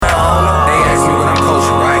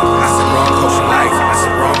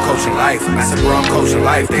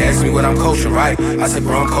life. They asked me what I'm coaching, right? I said,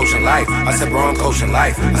 bro, I'm coaching life. I said, bro, I'm coaching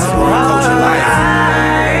life. I said, bro, I'm coaching life.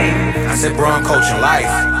 I said, bro, I'm coaching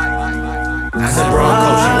life. I said, bro, I'm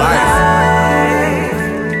coaching life.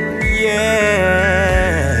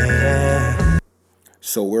 Yeah.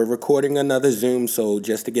 So we're recording another Zoom, so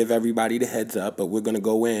just to give everybody the heads up, but we're going to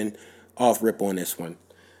go in off rip on this one.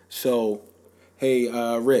 So, hey,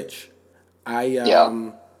 Rich,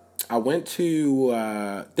 I went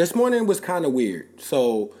to this morning was kind of weird.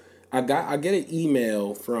 So I get an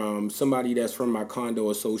email from somebody that's from my condo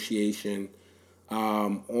association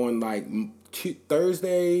on like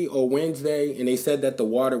Thursday or Wednesday, and they said that the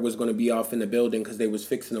water was going to be off in the building because they was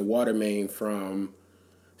fixing the water main from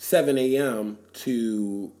 7 a.m.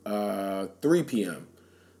 to 3 p.m.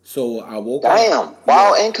 So I woke up. Damn,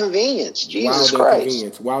 wild inconvenience. Jesus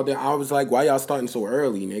Christ. I was like, why y'all starting so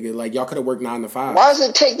early, nigga? Like, y'all could have worked 9 to 5. Why does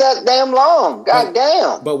it take that damn long? God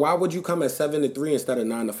damn. But why would you come at 7 to 3 instead of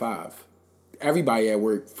 9 to 5? Everybody at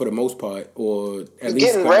work, for the most part, or at least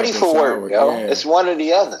getting ready for work, yo. Yeah. It's one or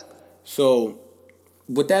the other. So,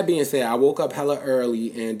 with that being said, I woke up hella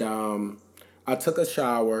early, and I took a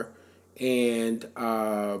shower, and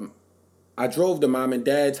I drove to mom and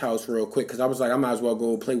dad's house real quick because I was like, I might as well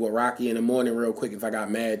go play with Rocky in the morning real quick if I got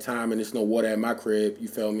mad time and there's no water at my crib, you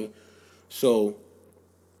feel me? So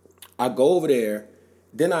I go over there.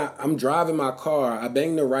 Then I'm driving my car. I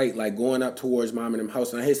bang the right, like going up towards mom and them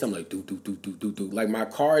house, and I hear something like do, like my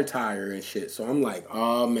car tire and shit. So I'm like,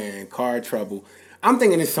 oh man, car trouble. I'm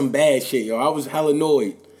thinking it's some bad shit, yo. I was hella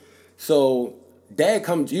annoyed. So dad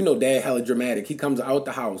comes, you know, dad hella dramatic. He comes out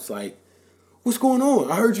the house like, what's going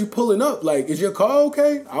on? I heard you pulling up. Like, is your car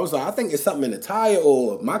okay? I was like, I think it's something in the tire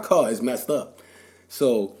or my car is messed up.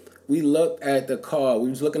 So we looked at the car. We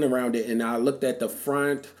was looking around it, and I looked at the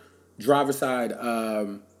front driver's side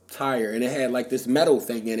tire, and it had like this metal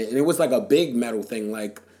thing in it. And it was like a big metal thing.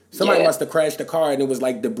 Like somebody must have crashed the car, and it was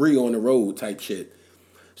like debris on the road type shit.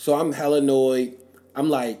 So I'm hella annoyed.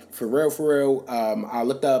 I'm like, for real. I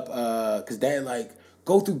looked up, because dad like,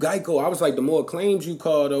 go through Geico. I was like, the more claims you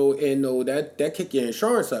call, though, and that kick your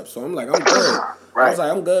insurance up. So I'm like, I'm good. Right. I was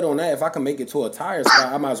like, I'm good on that. If I can make it to a tire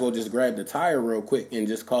spot, I might as well just grab the tire real quick and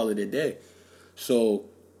just call it a day. So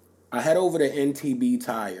I head over to NTB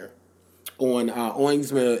Tire on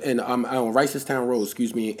Owings Mills, and on Ricestown Road,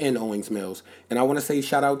 in Owings Mills. And I want to say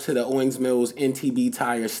shout out to the Owings Mills NTB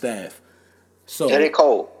Tire staff. So yeah, they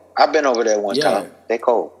cold. I've been over there one time. They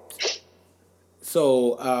cold.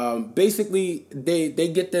 So basically, they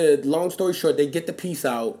get the, long story short, they get the piece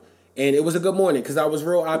out, and it was a good morning because I was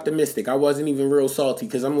real optimistic. I wasn't even real salty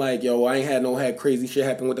because I'm like, yo, I ain't had crazy shit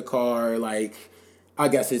happen with the car. Like, I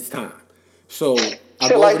guess it's time. So shit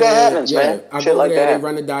like that happens, man. I go over there, they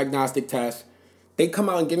run a diagnostic test. They come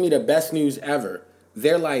out and give me the best news ever.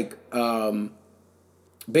 They're like,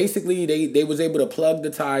 basically, they was able to plug the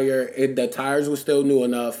tire. The tires were still new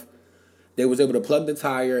enough. They was able to plug the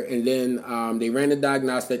tire, and then they ran the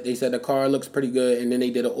diagnostic. They said the car looks pretty good, and then they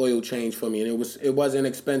did an oil change for me, and it wasn't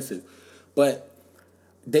expensive, but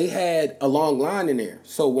they had a long line in there.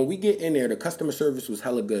 So when we get in there, the customer service was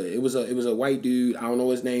hella good. It was a white dude. I don't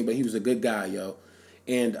know his name, but he was a good guy, yo,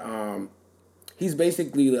 and he's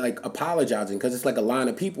basically like apologizing because it's like a line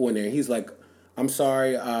of people in there. He's like, I'm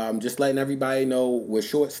sorry, just letting everybody know we're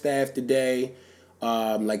short staffed today.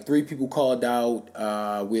 Like 3 people called out.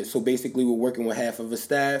 So basically, we're working with half of the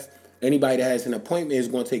staff. Anybody that has an appointment is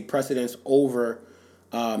going to take precedence over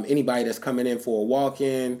anybody that's coming in for a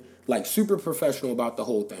walk-in. Like, super professional about the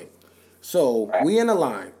whole thing. So we in a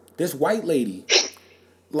line. This white lady,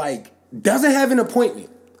 like, doesn't have an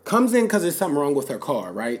appointment. Comes in because there's something wrong with her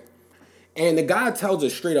car, right? And the guy tells her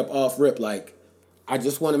straight up off rip, like, I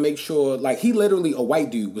just want to make sure, like, he literally, a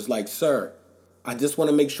white dude, was like, sir, I just want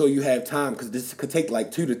to make sure you have time because this could take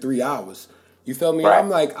like 2 to 3 hours. You feel me?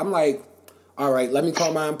 Right. I'm like, all right, let me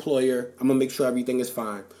call my employer. I'm going to make sure everything is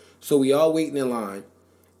fine. So we all waiting in line.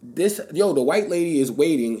 The white lady is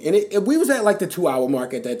waiting. And we was at like the 2-hour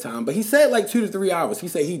mark at that time. But he said like 2 to 3 hours. He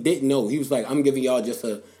said he didn't know. He was like, I'm giving y'all just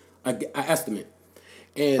a estimate.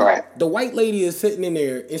 And the white lady is sitting in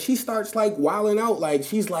there and she starts like wilding out. Like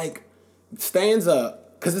she's like, stands up.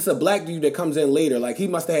 Because it's a black dude that comes in later. Like, he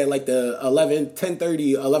must have had, like, the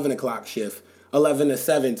 10:30, 11 o'clock shift. 11 to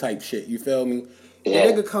 7 type shit. You feel me? Yeah.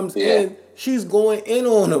 The nigga comes in. She's going in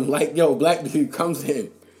on him. Like, yo, black dude comes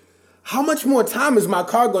in. How much more time is my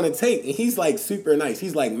car going to take? And he's, like, super nice.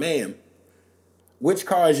 He's like, ma'am, which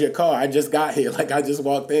car is your car? I just got here. Like, I just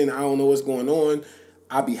walked in. I don't know what's going on.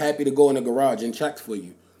 I'll be happy to go in the garage and check for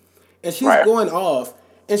you. And she's going off.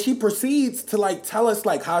 And she proceeds to, like, tell us,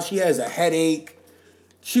 like, how she has a headache.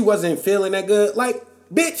 She wasn't feeling that good. Like,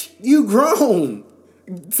 bitch, you grown.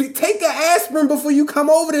 See, take an aspirin before you come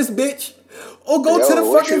over this bitch. Or go to the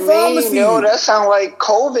fucking pharmacy. Yo, that sound like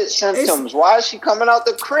COVID symptoms. Why is she coming out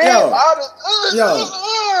the crib? You know,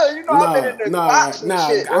 I've been in the box and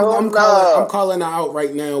shit. I'm calling her out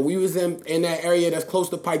right now. We was in that area that's close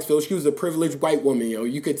to Pikesville. She was a privileged white woman, yo.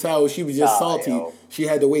 You could tell she was just salty. Yo. She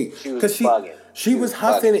had to wait. She was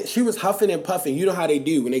huffing. She was huffing and puffing. You know how they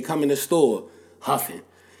do when they come in the store, huffing.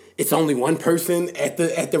 It's only one person at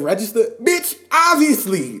the register. Bitch,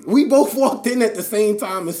 obviously. We both walked in at the same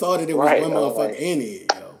time and saw that it was one motherfucker in here,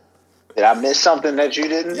 yo. Did I miss something that you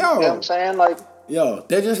didn't? You know what I'm saying? Like, yo,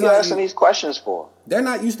 they're just not asking these questions for. They're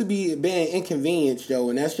not used to being inconvenienced, yo,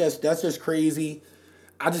 and that's just crazy.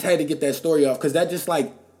 I just had to get that story off because that just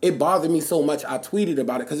like it bothered me so much. I tweeted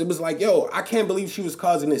about it because it was like, yo, I can't believe she was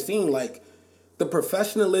causing this scene. Like the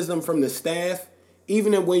professionalism from the staff,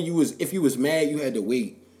 even if you was mad, you had to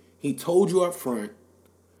wait. He told you up front.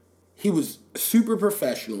 He was super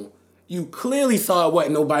professional. You clearly saw it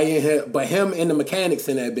wasn't nobody in here but him and the mechanics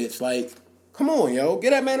in that bitch. Like, come on, yo,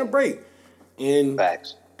 get that man a break. And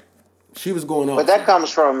facts. She was going on. But that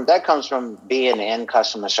comes from being in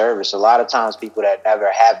customer service. A lot of times people that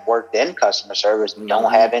never have worked in customer service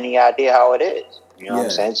don't have any idea how it is. You know what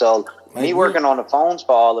I'm saying? So like me working on the phones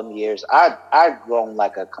for all them years, I've grown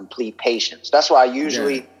like a complete patience. That's why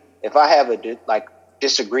usually if I have a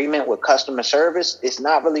disagreement with customer service, it's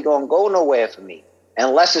not really going to go nowhere for me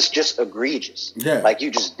unless it's just egregious. Like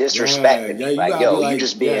you just disrespecting me. You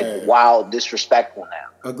just being wild disrespectful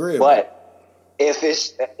now. Agree. But if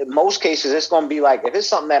it's in most cases, it's going to be like if it's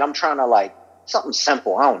something that I'm trying to like something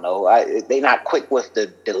simple. I don't know. They not quick with the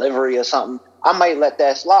delivery or something. I might let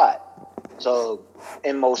that slide. So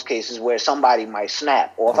in most cases where somebody might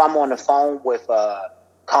snap, or if I'm on the phone with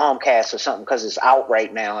Comcast or something because it's out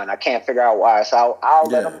right now and I can't figure out why it's out, I'll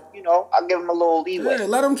let them, I'll give them a little leeway. Yeah,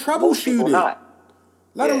 let them troubleshoot it.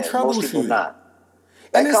 Let them troubleshoot it.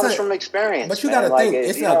 That comes from experience. But you got to think,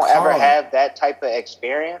 if you don't ever have that type of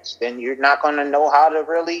experience, then you're not going to know how to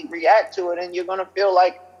really react to it, and you're going to feel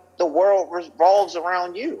like the world revolves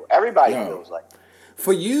around you. Everybody feels like that.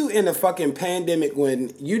 For you in the fucking pandemic,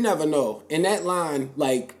 when you never know, in that line,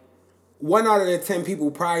 like 1 out of the 10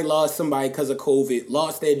 people probably lost somebody because of COVID,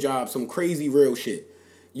 lost their job, some crazy real shit.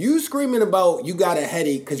 You screaming about you got a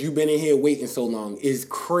headache because you've been in here waiting so long is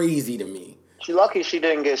crazy to me. She lucky she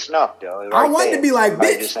didn't get snuffed, though. I wanted to be like,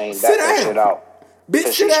 bitch, sit down.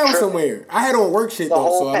 Bitch, sit down somewhere. I had on work shit, though. The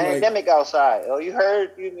whole pandemic outside. Oh, you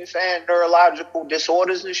heard you saying neurological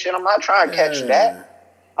disorders and shit? I'm not trying to catch that.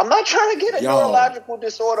 I'm not trying to get a neurological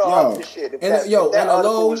disorder off this shit. If that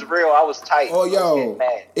article was real, I was tight. Oh, yo,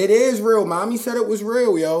 it is real. Mommy said it was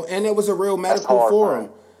real, yo. And it was a real medical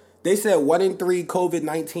forum. They said 1 in 3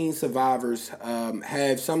 COVID-19 survivors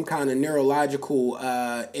have some kind of neurological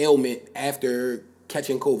ailment after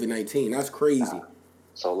catching COVID-19. That's crazy.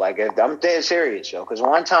 So, like, I'm dead serious, yo. Because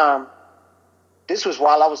one time, this was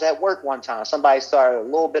while I was at work one time. Somebody started a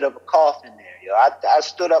little bit of a cough in there, yo. I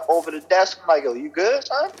stood up over the desk. I'm like, yo, you good,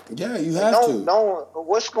 son? Yeah, you have to. No,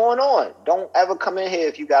 what's going on? Don't ever come in here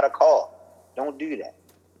if you got a cough. Don't do that.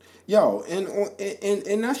 Yo,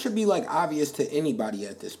 and that should be like obvious to anybody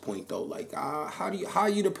at this point though. Like, how are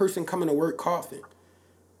you the person coming to work coughing?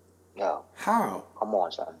 Yo, how? Come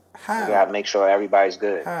on, son. How? You gotta make sure everybody's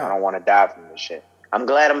good. How? I don't want to die from this shit. I'm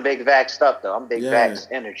glad I'm big vaxxed up though. I'm big vax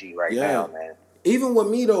energy right now, man. Even with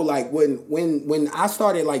me though, like when I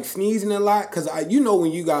started like sneezing a lot, cause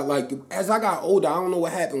when you got like as I got older, I don't know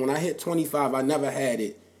what happened. When I hit 25, I never had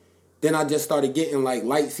it. Then I just started getting like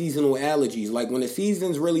light seasonal allergies. Like when the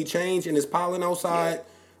seasons really change and it's pollen outside,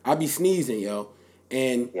 I be sneezing, yo.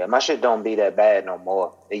 And my shit don't be that bad no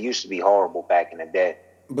more. It used to be horrible back in the day.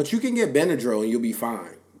 But you can get Benadryl and you'll be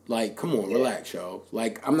fine. Like, come on, relax, yo.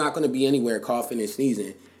 Like, I'm not gonna be anywhere coughing and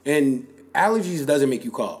sneezing. And allergies doesn't make you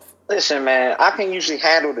cough. Listen, man, I can usually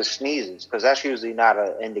handle the sneezes because that's usually not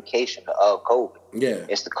an indication of COVID. Yeah.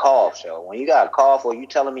 It's the cough, so when you got a cough or you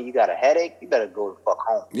telling me you got a headache, you better go the fuck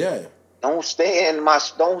home. Yeah. Don't stay in my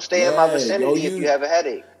vicinity if you have a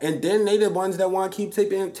headache. And then they the ones that want to keep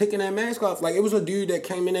taking that mask off. Like, it was a dude that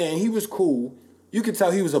came in there and he was cool. You could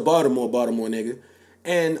tell he was a Baltimore nigga.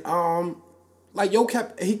 And like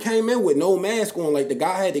he came in with no mask on. Like the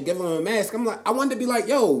guy had to give him a mask. I'm like, I wanted to be like,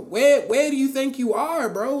 yo, where do you think you are,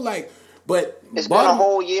 bro? Like, but it's been a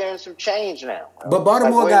whole year and some change now. Bro.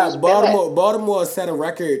 But Baltimore set a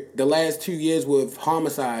record the last 2 years with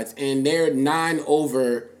homicides, and they're 9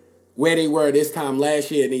 over where they were this time last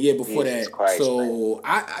year and the year before Jesus that. Christ, so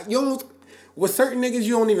man. With certain niggas,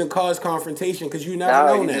 you don't even cause confrontation because you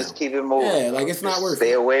never know now. Just keep it moving. Yeah, like it's not worth it.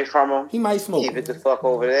 Stay away from him. He might smoke. Keep it the fuck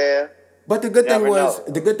over there. But the good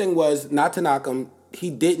thing was, not to knock him, he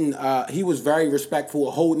didn't. He was very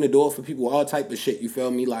respectful, holding the door for people, all type of shit. You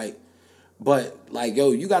feel me? Like, but like,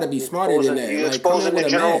 yo, you got to be smarter than that. You're like, exposing the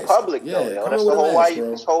general public, though. Yo. That's the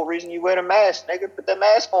whole This whole reason you wear the mask, nigga. Put the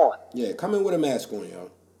mask on. Yeah, come in with a mask on,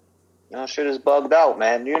 yo. You know, shit is bugged out,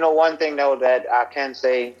 man. You know, one thing though that I can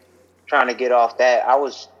say, trying to get off that,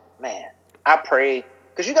 I pray,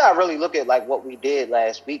 because you gotta really look at like what we did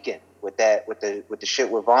last weekend with the shit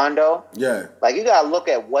with Vondo. Yeah. Like, you gotta look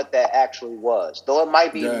at what that actually was. Though it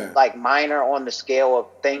might be like minor on the scale of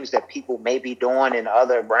things that people may be doing in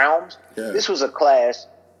other realms. Yeah. This was a class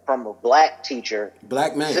from a black teacher,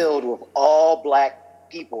 black man, filled with all black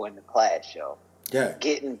people in the class, yo. Yeah.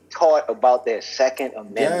 Getting taught about their Second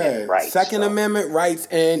Amendment rights. Second Amendment rights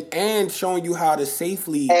and showing you how to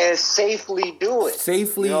safely do it.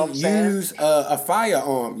 Safely use a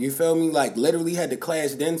firearm. You feel me? Like, literally had the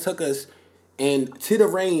class then took us and to the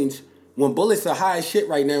range when bullets are high as shit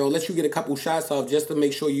right now, let you get a couple shots off just to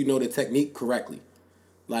make sure you know the technique correctly.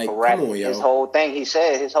 Like, correct. Come on, yo. His whole thing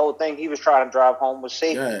he was trying to drive home was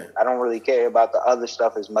safety. Yeah. I don't really care about the other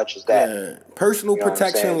stuff as much as that. Yeah. Personal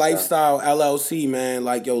Protection Lifestyle LLC, man.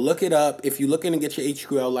 Like, yo, look it up. If you're looking to get your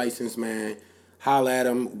HQL license, man, holla at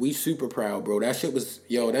him. We super proud, bro. That shit was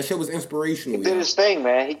inspirational. He did his thing,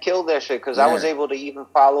 man. He killed that shit because I was able to even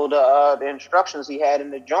follow the instructions he had in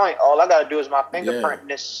the joint. All I got to do is my fingerprint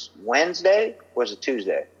this Wednesday. Or is it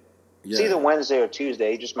Tuesday? Yeah. It's either Wednesday or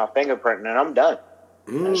Tuesday. Just my fingerprint, and I'm done.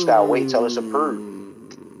 I just gotta wait till it's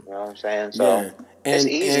approved. You know what I'm saying? So it's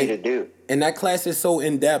easy to do. And that class is so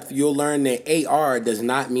in depth. You'll learn that AR does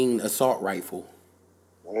not mean assault rifle.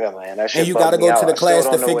 Yeah, man. That shit. And you gotta go to the class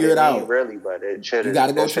to figure it out. Really, but it should. You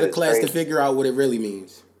gotta go to the class to figure out what it really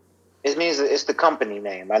means. It means it's the company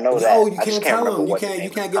name. I know that. Oh, you can't tell them. You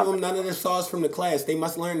can't give them none of the sauce from the class. They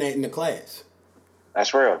must learn that in the class.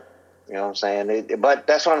 That's real. You know what I'm saying? But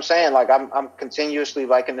that's what I'm saying. Like, I'm continuously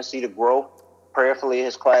liking to see the growth. Prayerfully,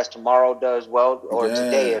 his class tomorrow does well, or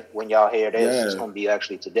today. When y'all hear this, it's gonna be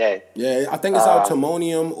actually today. Yeah, I think it's out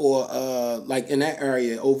Timonium or like in that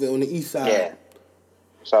area over on the east side. Yeah,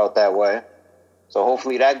 it's out that way. So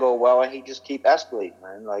hopefully that go well, and he just keep escalating,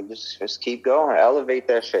 man. Like, just keep going, elevate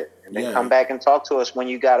that shit, and then come back and talk to us when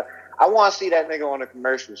you got. I want to see that nigga on a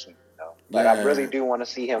commercial soon. Like, I really do want to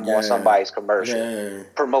see him on somebody's commercial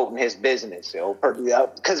promoting his business,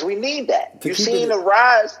 because we need that. You've seen the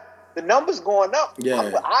rise. The numbers going up.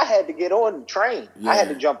 Yeah. I had to get on the train. I had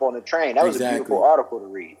to jump on the train. That was a beautiful article to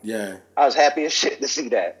read. Yeah. I was happy as shit to see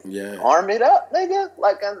that. Yeah. Arm it up, nigga.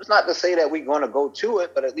 Like, it's not to say that we're going to go to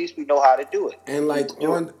it, but at least we know how to do it. And like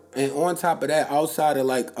on top of that, outside of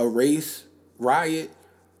like a race riot,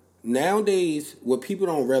 nowadays what people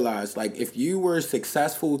don't realize, like, if you were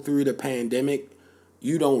successful through the pandemic,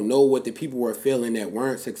 you don't know what the people were feeling that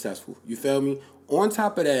weren't successful. You feel me? On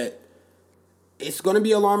top of that, it's going to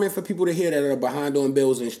be alarming for people to hear that are behind on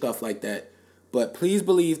bills and stuff like that. But please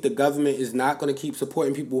believe the government is not going to keep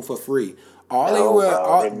supporting people for free.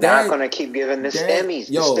 They're not going to keep giving the stimmies.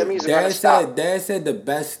 The stimmies are going to stop. Dad said the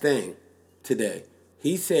best thing today.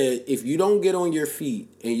 He said, if you don't get on your feet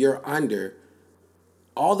and you're under,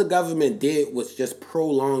 all the government did was just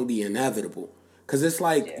prolong the inevitable. Because it's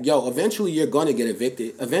like, eventually you're going to get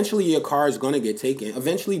evicted. Eventually your car is going to get taken.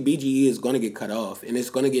 Eventually BGE is going to get cut off. And it's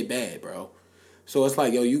going to get bad, bro. So it's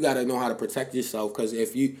like, you got to know how to protect yourself, because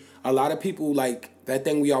a lot of people, like that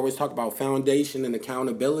thing we always talk about, foundation and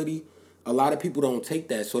accountability, a lot of people don't take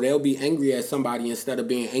that. So they'll be angry at somebody instead of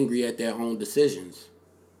being angry at their own decisions.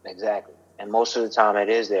 Exactly. And most of the time it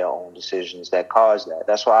is their own decisions that cause that.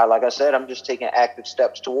 That's why, like I said, I'm just taking active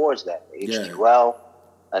steps towards that. HQL,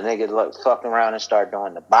 a nigga fucking around and start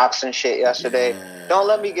doing the boxing shit yesterday. Yeah. Don't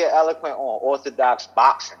let me get eloquent on orthodox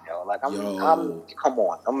boxing, yo. Like, I'm come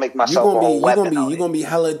on. I'm make myself a whole weapon. You're gonna be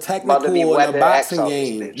hella technical in the boxing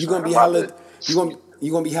game. You're gonna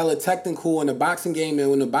be hella technical in the boxing game and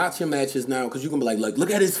when the boxing matches now, because you're gonna be like, look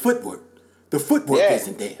at his footwork. The footwork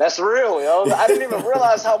isn't there. That's real, yo. I didn't even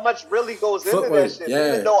realize how much really goes into that shit.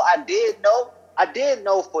 Even though I did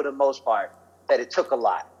know for the most part that it took a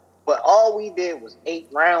lot. But all we did was 8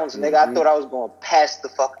 rounds, nigga. I thought I was going to pass the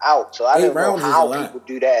fuck out. So I didn't know how people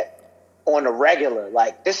do that on the regular.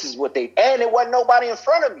 Like, this is what they... And it wasn't nobody in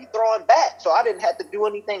front of me throwing back. So I didn't have to do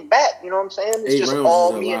anything back. You know what I'm saying? It's just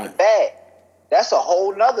all me in the bag. That's a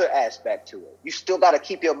whole nother aspect to it. You still got to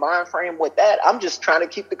keep your mind frame with that. I'm just trying to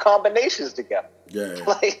keep the combinations together. Yeah.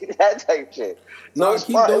 Like, that type shit. No,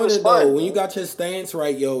 keep doing it, though. When you got your stance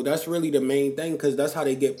right, yo, that's really the main thing, because that's how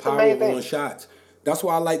they get power on shots. That's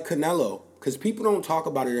why I like Canelo, because people don't talk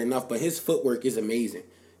about it enough, but his footwork is amazing.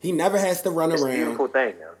 He never has to run It's around. a beautiful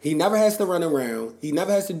thing, man. He never has to run around. He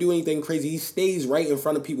never has to do anything crazy. He stays right in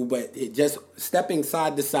front of people, but it just stepping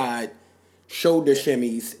side to side, shoulder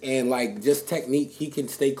shimmies, and like just technique, he can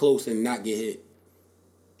stay close and not get hit.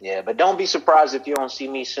 Yeah, but don't be surprised if you don't see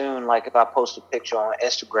me soon. Like if I post a picture on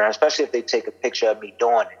Instagram, especially if they take a picture of me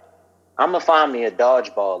doing it. I'm gonna find me a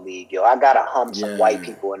dodgeball league, yo. I gotta some white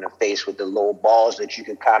people in the face with the little balls that you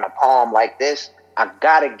can kind of palm like this. I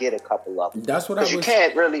gotta get a couple of them. That's what I was.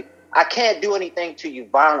 Because I can't do anything to you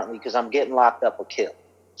violently because I'm getting locked up or killed.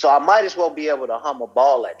 So I might as well be able to hum a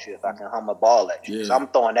ball at you if I can hum a ball at you. So I'm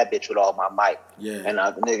throwing that bitch with all my might. Yeah. And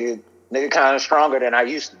nigga kind of stronger than I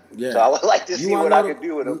used to. Yeah. So I would like to see what I could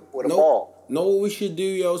do with a ball. Know what we should do,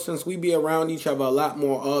 yo, since we be around each other a lot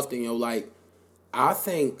more often, yo, like, I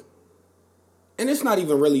think, and it's not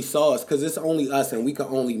even really sauce, because it's only us and we can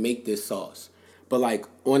only make this sauce. But, like,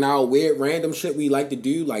 on our weird random shit we like to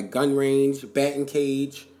do, like gun range, batting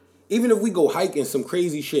cage, even if we go hiking, some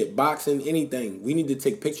crazy shit, boxing, anything, we need to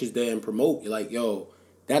take pictures there and promote. Like, yo,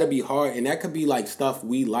 that'd be hard. And that could be, like, stuff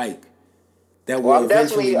we like that will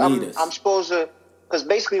eventually lead us. I'm supposed to, because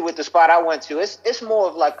basically with the spot I went to, it's more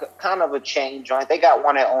of like kind of a chain joint. They got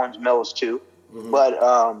one at Orange Mills too. Mm-hmm.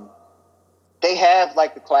 But they have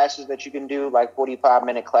like the classes that you can do, like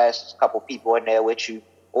 45-minute classes, a couple people in there with you.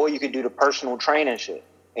 Or you could do the personal training shit.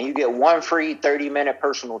 And you get one free 30-minute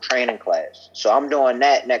personal training class. So I'm doing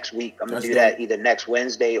that next week. I'm going to do that either next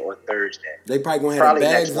Wednesday or Thursday. They probably going to have the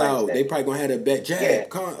bags out. They probably going to have the bag. Jab,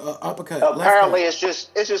 uppercut. Apparently it's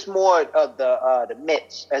just more of the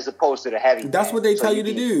mitts as opposed to the heavy. That's what they tell you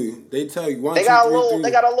to do. They tell you they got a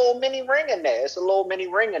little mini ring in there. It's a little mini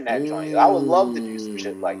ring in that joint. I would love to do some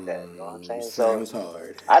shit like that. You know what I'm saying? Sounds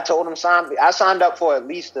hard. I told them I signed up for at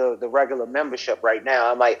least the regular membership right now.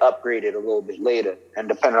 I might upgrade it a little bit later and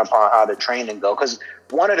depending upon how the training go. Because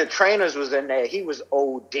one of the trainers was in there. He was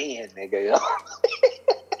ODing, nigga, yo.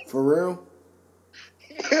 For real?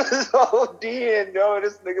 He was ODing, yo.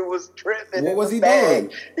 This nigga was tripping. What was he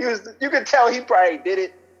doing? You could tell he probably did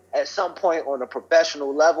it at some point on a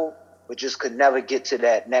professional level, but just could never get to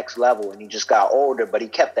that next level. And he just got older, but he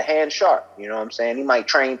kept the hand sharp. You know what I'm saying? He might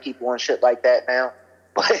train people and shit like that now.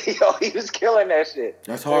 But, yo, he was killing that shit.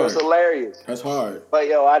 That's hard. It was hilarious. That's hard. But,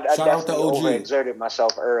 yo, I definitely overexerted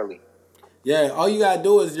myself early. Yeah, all you got to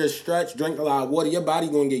do is just stretch, drink a lot of water. Your body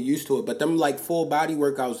going to get used to it. But them, like, full body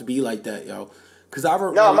workouts be like that, yo. Because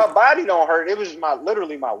No, my body don't hurt. It was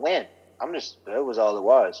literally my wind. It was all it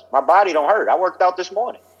was. My body don't hurt. I worked out this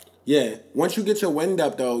morning. Yeah. Once you get your wind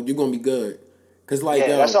up, though, you're going to be good. Cause like,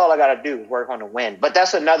 yo, that's all I got to do is work on the wind. But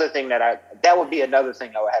that's another thing that would be another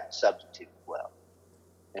thing I would have to substitute well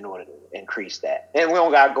in order to increase that. And we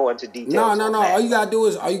don't got to go into details. No. All you got to do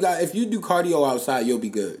is, if you do cardio outside, you'll be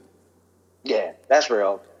good. Yeah, that's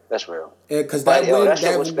real. That's real. Yeah, because that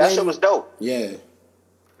shit was dope. Yeah.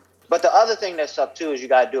 But the other thing that's up too is you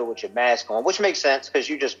got to do it with your mask on, which makes sense because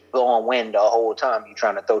you just blowing wind the whole time you're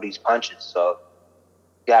trying to throw these punches. So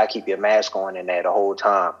you got to keep your mask on in there the whole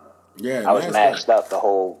time. Yeah, I was maxed up the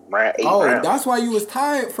whole 8 rounds. That's why you was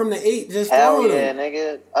tired from the 8 just throwing them.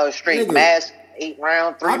 Nigga. Straight mask, 8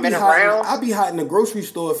 round, 3-minute rounds. I be hot in the grocery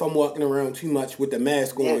store if I'm walking around too much with the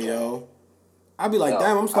mask on, yo. I be like,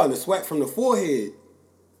 damn, I'm starting to sweat from the forehead.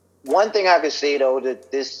 One thing I could say, though,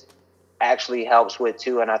 that this actually helps with,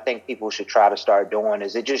 too, and I think people should try to start doing,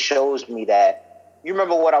 is it just shows me that, you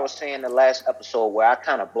remember what I was saying in the last episode where I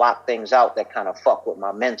kind of blocked things out that kind of fuck with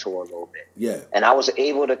my mental a little bit. Yeah. And I was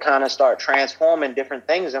able to kind of start transforming different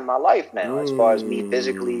things in my life now, as far as me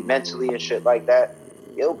physically, mentally, and shit like that.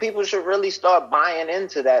 Yo, people should really start buying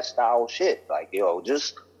into that style shit. Like, yo,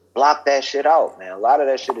 just block that shit out, man. A lot of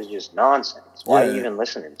that shit is just nonsense. Why are you even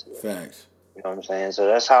listening to it? Facts. You know what I'm saying? So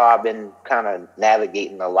that's how I've been kind of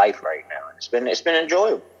navigating the life right now. It's been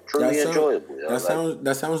enjoyable. Truly enjoyable. That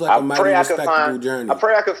sounds like a mighty respectable journey. I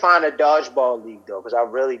pray I could find a dodgeball league though, because I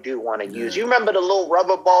really do want to use. You remember the little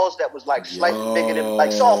rubber balls that was like slightly bigger than like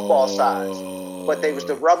softball size, but they was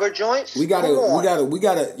the rubber joints. We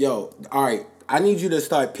gotta. Yo, all right. I need you to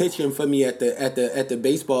start pitching for me at the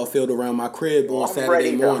baseball field around my crib on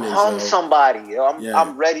Saturday mornings. I'm ready to hum somebody. Yo.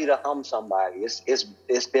 I'm ready to hum somebody.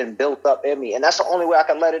 It's been built up in me, and that's the only way I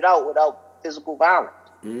can let it out without physical violence.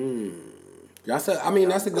 That's a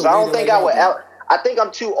good way I think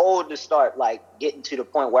I'm too old to start like getting to the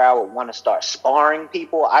point where I would want to start sparring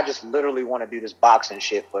people. I just literally want to do this boxing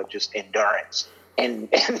shit for just endurance and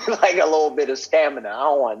like a little bit of stamina. I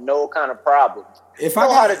don't want no kind of problems. If I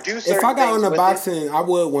got on the boxing, I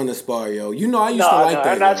would want to spar, yo. You know, I used to like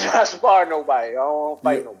that. I'm not trying to spar nobody. I don't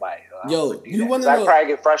fight nobody. Yo, you want to know? I probably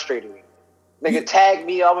get frustrated with you. Nigga, tag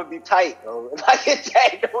me, I'm gonna be tight, yo. If I get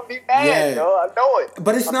tagged, I'm gonna be mad, yo. I know it.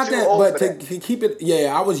 But it's not that. But to keep it,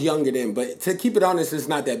 I was younger then. But to keep it honest, it's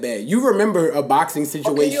not that bad. You remember a boxing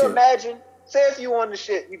situation? Can you imagine? Say if you on the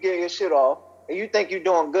shit, you get your shit off, and you think you're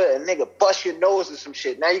doing good, and nigga bust your nose or some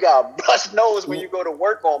shit. Now you got a bust nose when you go to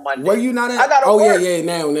work on Monday. Were you not at? I gotta work.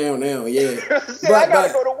 Now, yeah. I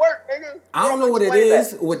gotta go to work, nigga. I don't know what it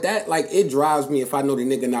is with that. Like, it drives me if I know the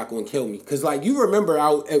nigga not gonna kill me. Cause like you remember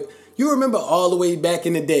all the way back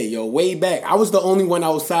in the day, yo. Way back, I was the only one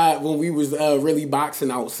outside when we was really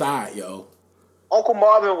boxing outside, yo. Uncle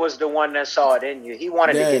Marvin was the one that saw it in you. He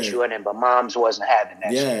wanted to get you in, but Moms wasn't having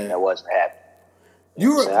that shit. That wasn't happening.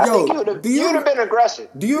 You'd have been aggressive.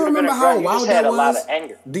 Do you remember how wild that was? A lot of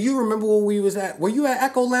anger. Do you remember when we was at? Were you at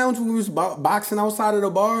Echo Lounge when we was boxing outside of the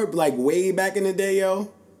bar, like way back in the day, yo?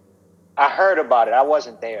 I heard about it. I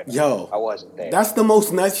wasn't there. Yo, I wasn't there. That's the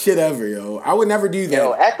most nuts shit ever, yo. I would never do that.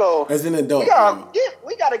 Yo, Echo as an adult.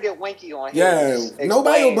 We gotta get Winky on here. Yeah,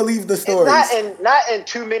 nobody will believe the stories. Not in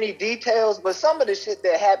too many details, but some of the shit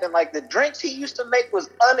that happened, like the drinks he used to make, was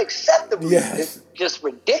unacceptable. Yes. It's just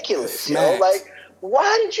ridiculous. You know, like,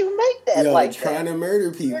 why did you make that like that? Trying to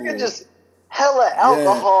murder people. You're just hella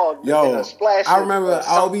alcohol. Yo, a splash. I remember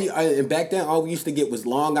and back then all we used to get was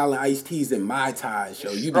Long Island iced teas and Mai Tais,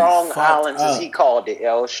 yo. Strong Islands, as he called it,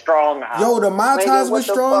 yo. Strong Islands. Yo, the Mai Tais was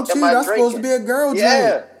strong too. That's supposed to be a girl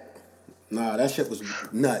drink. Nah, that shit was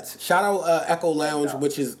nuts. Shout out Echo Lounge,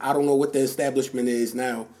 which is, I don't know what the establishment is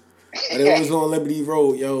now. But it was on Liberty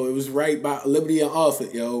Road, yo. It was right by Liberty and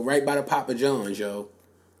Alfred, yo. Right by the Papa John's, yo.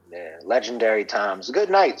 Yeah, legendary times. Good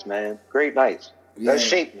nights, man. Great nights. That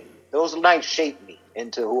shaped me. Those nights shaped me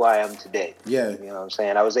into who I am today. Yeah. You know what I'm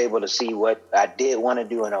saying? I was able to see what I did want to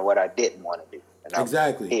do and what I didn't want to do. And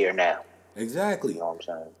I'm here now. Exactly. You know what I'm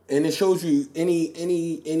saying? And it shows you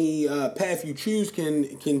any path you choose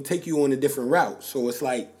can take you on a different route. So it's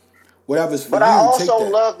like, whatever's for you, But I also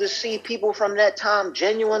love to see people from that time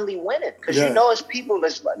genuinely winning. Because you know it's people,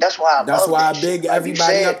 that's why I big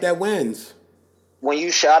everybody up that wins. When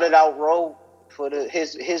you shouted out Roe for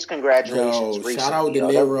his congratulations recently. Shout out De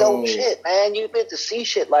Niro. Dope shit, man. You get to see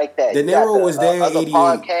shit like that. De Niro was there in 88.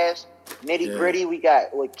 Podcast, Nitty Gritty, we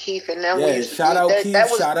got with Keith and them. Yeah, shout out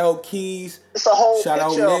Keys. It's a whole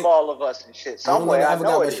picture of all of us and shit. Somewhere I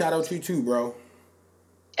know it. Shout out you too, bro.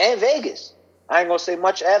 And Vegas. I ain't gonna say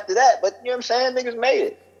much after that, but you know what I'm saying? Niggas made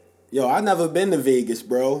it. Yo, I never been to Vegas,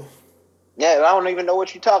 bro. Yeah, I don't even know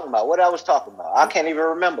what you're talking about. What I was talking about. I can't even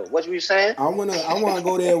remember. What you saying? I wanna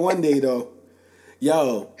go there one day though.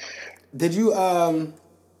 Yo, did you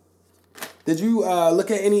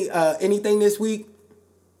look at anything this week?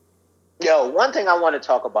 Yo, one thing I want to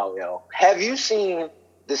talk about, yo. Have you seen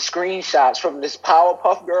the screenshots from this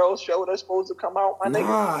Powerpuff Girls show that's supposed to come out, my nigga?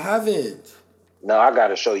 Nah, I haven't. No, I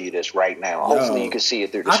gotta show you this right now. Hopefully you can see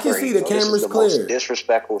it through the screen. I can see the camera's clear. This is the most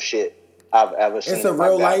disrespectful shit I've ever seen. It's a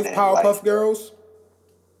real life Powerpuff Girls?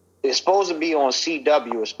 It's supposed to be on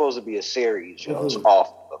CW. It's supposed to be a series, yo. It's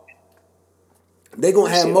awful. They gonna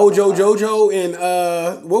have Mojo Jojo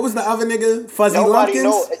and what was the other nigga? Fuzzy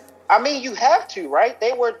Lumpkins? I mean, you have to, right?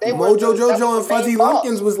 They were Mojo Jojo and Fuzzy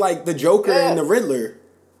Lumpkins was like the Joker and the Riddler.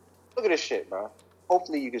 Look at this shit, bro.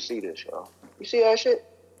 Hopefully you can see this, yo. You see that shit?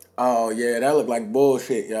 Oh yeah, that look like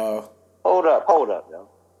bullshit, y'all. Hold up, yo.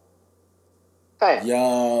 Damn.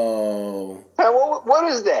 Yo. Man,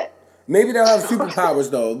 what is that? Maybe they'll have superpowers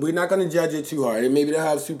though. We're not gonna judge it too hard. And maybe they'll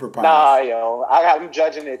have superpowers. Nah, yo, I'm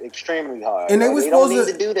judging it extremely hard. And they were supposed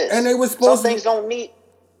to do this. And they were supposed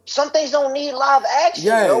Some things don't need live action.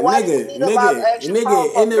 Yeah, yo. Why do you need a live action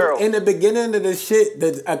in the beginning of the shit,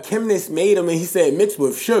 a chemist made him and he said mixed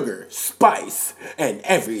with sugar, spice, and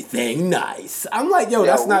everything nice. I'm like,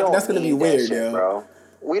 that's gonna be weird, shit, yo. Bro.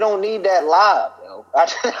 We don't need that live, yo.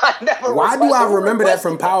 I never. Why do I remember that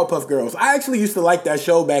from Powerpuff Girls? I actually used to like that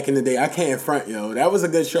show back in the day. I can't front, yo. That was a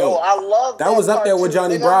good show. Yo, I love that. Was up there with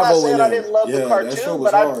Johnny Bravo in it. I didn't love the cartoon,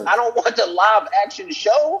 but I don't want the live action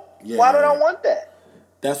show. Yeah. Why don't I want that?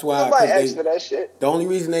 That's why. Nobody asked for that shit. The only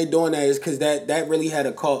reason they doing that is because that really had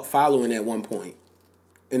a cult following at one point,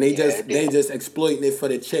 and they just exploiting it for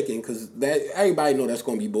the chicken because that everybody know that's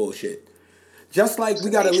gonna be bullshit. Just like we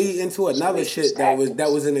got to lead into another shit that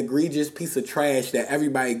was an egregious piece of trash that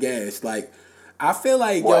everybody gassed. Like, I feel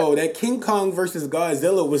like, that King Kong versus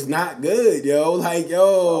Godzilla was not good, yo. Like,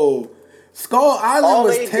 Skull Island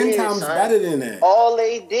was 10 times better than that. All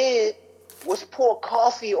they did was pour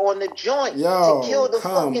coffee on the joint to kill the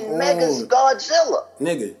fucking Mega Godzilla.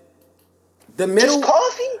 Nigga. The middle. Just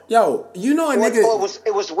coffee? Yo, you know a nigga.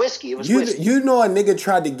 It was whiskey. It was whiskey. You know a nigga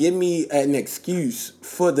tried to give me an excuse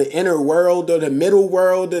for the inner world or the middle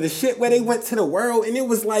world or the shit where they went to the world and it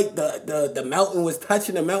was like the mountain was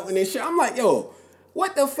touching the mountain and shit. I'm like, yo,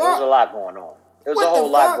 what the fuck? There was a lot going on. There was a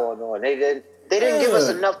whole lot going on. They didn't give us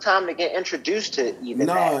enough time to get introduced to even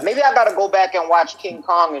that. Maybe I gotta go back and watch King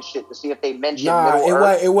Kong and shit to see if they mentioned Middle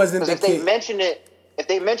Earth. It wasn't the They mention it. If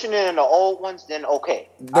they mention it in the old ones, then okay.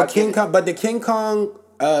 The King Kong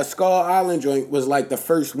Skull Island joint was like the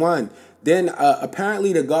first one. Then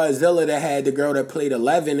apparently the Godzilla that had the girl that played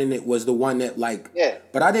 11 and it was the one that like. Yeah.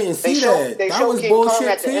 But I didn't see that. That was King bullshit Kong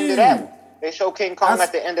at the end of that. They show King Kong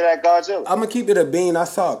at the end of that Godzilla. I'm gonna keep it a bean. I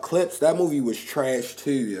saw clips. That movie was trash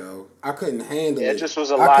too, yo. I couldn't handle it. It just was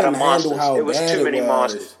a lot of monsters. It was too many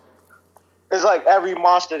monsters. It's like every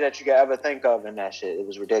monster that you could ever think of in that shit. It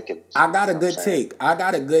was ridiculous. I got a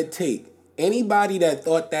good take. Anybody that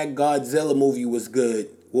thought that Godzilla movie was good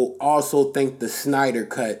will also think the Snyder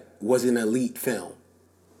Cut was an elite film.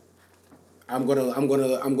 I'm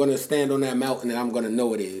gonna stand on that mountain and I'm gonna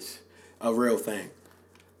know it is a real thing.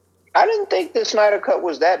 I didn't think the Snyder Cut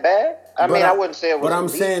was that bad. I wouldn't say it was. But I'm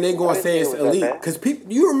saying they're gonna say it's elite because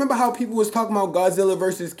people. You remember how people was talking about Godzilla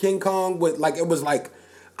versus King Kong with like it was like.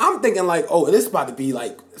 I'm thinking like, oh, this is about to be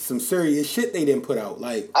like some serious shit they didn't put out.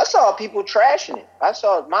 Like I saw people trashing it. I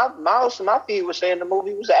saw my feed was saying the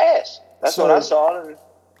movie was ass. That's what I saw, and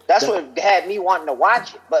that's what had me wanting to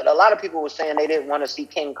watch it. But a lot of people were saying they didn't want to see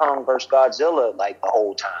King Kong versus Godzilla like the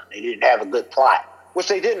whole time. They didn't have a good plot, which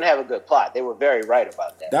they didn't have a good plot. They were very right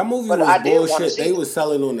about that. That movie was bullshit. They was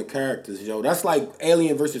selling on the characters, yo. That's like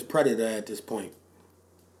Alien versus Predator at this point.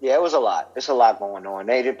 Yeah, it was a lot. It's a lot going on.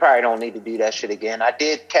 They probably don't need to do that shit again.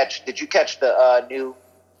 Did you catch the new,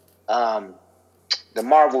 the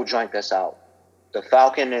Marvel joint that's out? The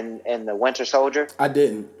Falcon and the Winter Soldier? I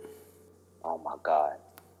didn't. Oh my God.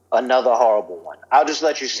 Another horrible one. I'll just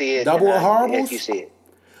let you see it. Double horrible? If you see it.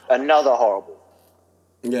 Another horrible.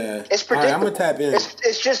 Yeah. It's predictable. I'm going to tap in.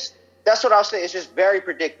 It's just, that's what I'll say. It's just very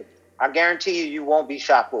predictable. I guarantee you won't be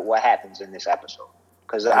shocked with what happens in this episode.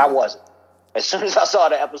 Because I wasn't. As soon as I saw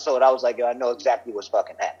the episode, I was like, yo, I know exactly what's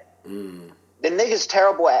fucking happening. The nigga's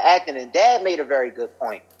terrible at acting, and Dad made a very good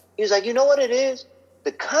point. He was like, you know what it is?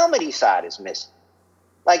 The comedy side is missing.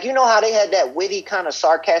 Like, you know how they had that witty kind of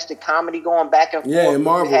sarcastic comedy going back and forth? Yeah, in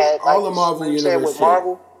Marvel. All the Marvel universe. With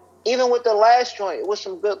Marvel. Even with the last joint, it was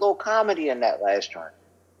some good little comedy in that last joint.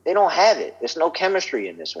 They don't have it. There's no chemistry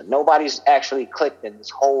in this one. Nobody's actually clicked in this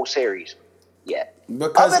whole series yet.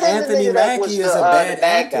 Because Anthony Mackie is a bad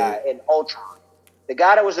actor. Guy in Ultron. The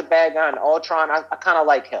guy that was a bad guy in Ultron, I kind of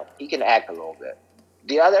like him. He can act a little bit.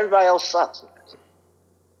 Everybody else sucks.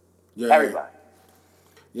 Yeah. Everybody.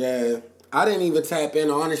 Yeah. I didn't even tap in,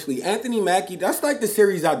 honestly. Anthony Mackie, that's like the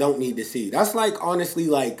series I don't need to see. That's like, honestly,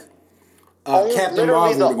 like Captain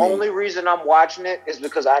Marvel. The only reason I'm watching it is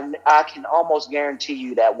because I can almost guarantee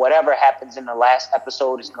you that whatever happens in the last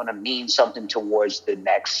episode is going to mean something towards the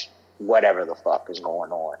next whatever the fuck is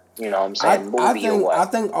going on. You know what I'm saying? I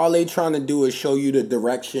think all they trying to do is show you the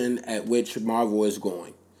direction at which Marvel is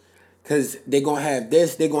going. Because they're going to have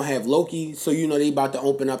this, they're going to have Loki, so you know they about to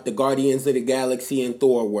open up the Guardians of the Galaxy and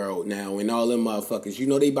Thor world now and all them motherfuckers. You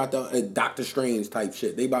know they about to, Doctor Strange type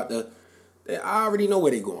shit. I already know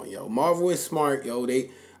where they going, yo. Marvel is smart, yo.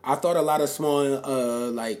 I thought a lot of small,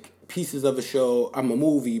 like, pieces of a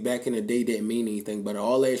movie back in the day didn't mean anything, but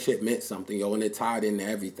all that shit meant something, yo, and it tied into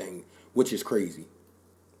everything, which is crazy.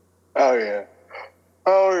 Oh, yeah.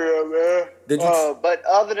 Man. But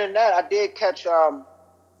other than that, I did catch,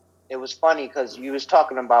 it was funny because you was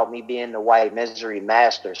talking about me being the white misery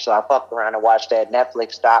master, so I fucked around and watched that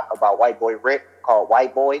Netflix doc about White Boy Rick called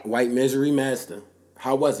White Boy. White Misery Master.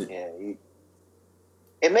 How was it? Yeah,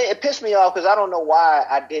 it pissed me off because I don't know why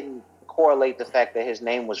I didn't correlate the fact that his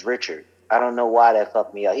name was Richard. I don't know why that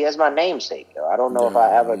fucked me up. He has my namesake, yo. I don't know if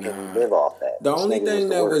I ever can live off that. The only thing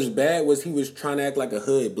that was bad was he was trying to act like a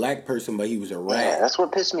hood black person, but he was a rat. Yeah, that's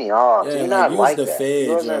what pissed me off. Yeah, You're not like the that.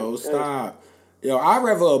 feds, yo. Stop. Yo, I'd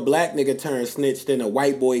rather a black nigga turn snitch than a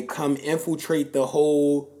white boy come infiltrate the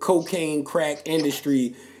whole cocaine crack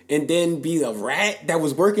industry and then be a rat that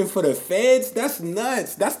was working for the feds. That's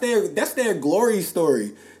nuts. That's their glory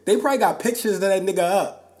story. They probably got pictures of that nigga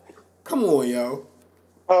up. Come on, yo.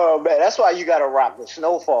 Oh, man, that's why you gotta rock with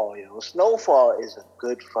Snowfall, yo. Snowfall is a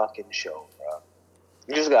good fucking show, bro.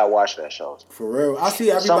 You just gotta watch that show. For real. I see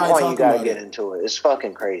everybody talking about it. At some point, you gotta get into it. It's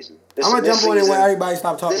fucking crazy. I'm gonna jump on it when everybody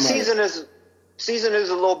stop talking about it. Season is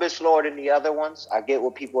a little bit slower than the other ones. I get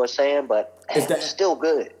what people are saying, but it's still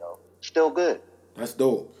good, though. Still good. That's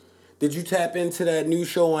dope. Did you tap into that new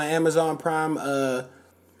show on Amazon Prime,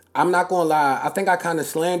 I'm not gonna lie. I think I kind of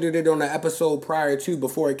slandered it on the episode prior to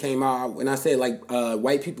before it came out. When I said like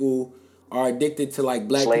white people are addicted to like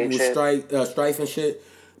black Slave people's shit. strife and shit.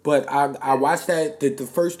 But I watched the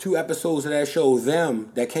first 2 episodes of that show,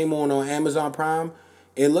 Them, that came on Amazon Prime.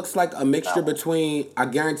 It looks like a mixture between. I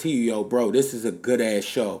guarantee you, yo, bro, this is a good ass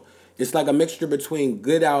show. It's like a mixture between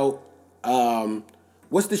Good Out.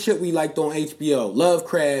 What's the shit we liked on HBO?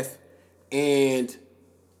 Lovecraft and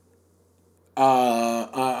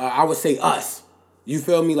I would say Us. You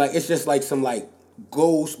feel me? Like it's just like some like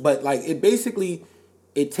ghost, but like it basically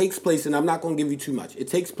it takes place, and I'm not gonna give you too much. It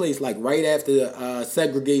takes place like right after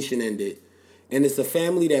segregation ended, and it's a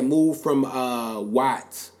family that moved from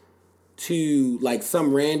Watts to like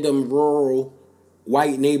some random rural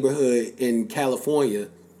white neighborhood in California,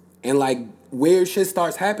 and like weird shit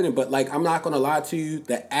starts happening. But like I'm not gonna lie to you,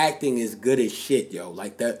 the acting is good as shit, yo.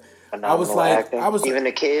 Like that. I was even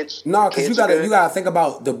the kids. No, because you gotta think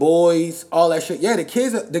about the boys, all that shit. Yeah, the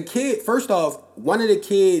kid. First off, one of the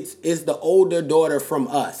kids is the older daughter from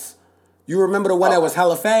Us. You remember the one that was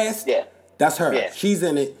hella fast? Yeah, that's her. Yeah. She's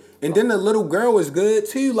in it, and then the little girl is good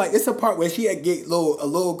too. Like it's a part where she had get a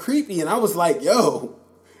little creepy, and I was like, yo,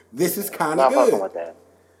 this is kind of good. I'm fucking with that.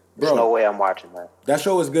 There's no way I'm watching that. That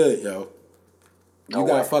show is good, yo. You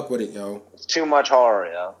gotta fuck with it, yo. It's too much horror,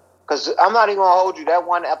 yo. Because I'm not even going to hold you. That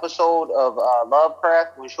one episode of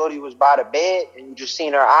Lovecraft, when Shorty was by the bed and you just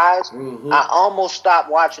seen her eyes, I almost stopped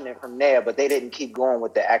watching it from there, but they didn't keep going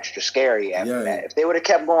with the extra scary after that. If they would have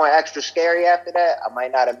kept going extra scary after that, I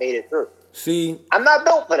might not have made it through. See? I'm not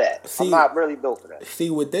built for that. I'm not really built for that. See,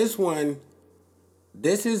 with this one,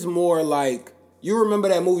 this is more like, you remember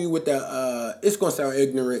that movie with the, it's going to sound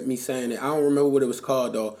ignorant, me saying it. I don't remember what it was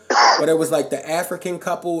called, though. But it was like the African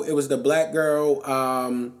couple. It was the black girl,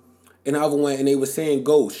 and the other one, and they were saying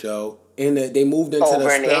ghost, yo. And they moved into over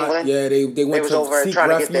in England? Yeah, they went to over seek trying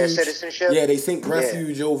refuge. To get their citizenship? Yeah, they seek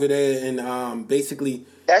refuge over there, and basically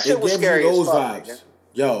that shit was scary those as fuck, vibes, nigga.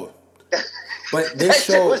 Yo. But this that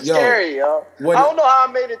show, shit was scary, yo. I don't know how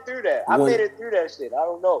I made it through that. I made it through that shit. I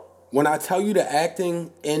don't know. When I tell you the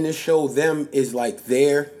acting in this show, Them is like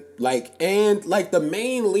there, like and like the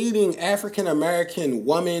main leading African American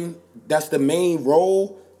woman, that's the main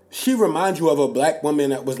role. She reminds you of a black woman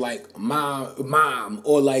that was like mom,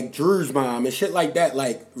 or like Drew's mom and shit like that.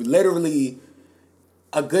 Like literally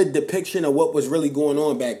a good depiction of what was really going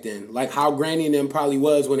on back then. Like how Granny and them probably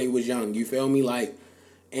was when they was young. You feel me? Like,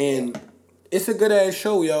 and it's a good ass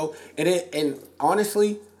show, yo. And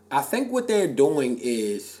honestly, I think what they're doing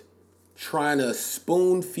is trying to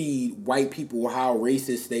spoon feed white people how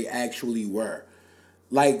racist they actually were.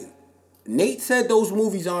 Like, Nate said those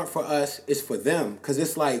movies aren't for us, it's for them. Because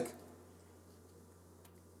it's like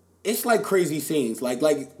crazy scenes. Like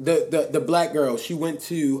the black girl, she went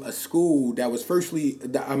to a school that was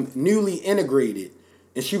newly integrated.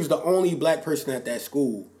 And she was the only black person at that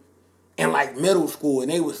school. And like middle school,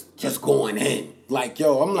 and they was just going in. Like,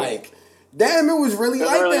 yo, I'm like, damn, it was really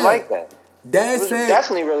like that. Dad said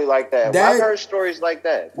definitely really like that. I've heard stories like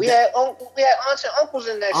that. We had aunts and uncles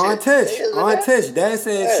in that shit. Aunt Tish. Dad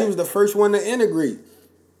said she was the first one to integrate.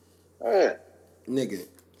 Yeah. Nigga.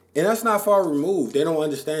 And that's not far removed. They don't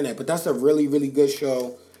understand that. But that's a really, really good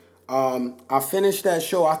show. I finished that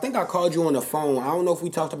show. I think I called you on the phone. I don't know if we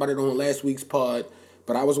talked about it on last week's pod,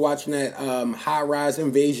 but I was watching that High Rise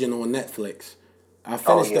Invasion on Netflix. I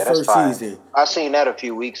finished the first season. I seen that a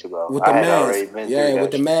few weeks ago. With the mask.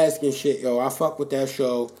 With the mask and shit, yo. I fuck with that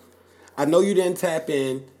show. I know you didn't tap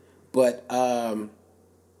in, but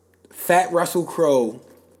Fat Russell Crowe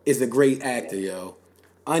is a great actor, yo.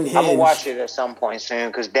 Unhinged. I'm gonna watch it at some point soon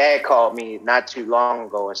because Dad called me not too long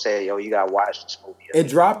ago and said, "Yo, you gotta watch this movie." It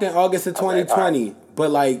dropped in August of 2020,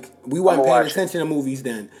 but like we wasn't paying attention to movies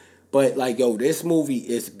then. But like, yo, this movie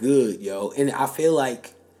is good, yo, and I feel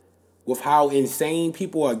like with how insane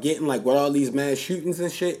people are getting, like with all these mass shootings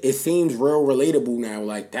and shit, it seems real relatable now.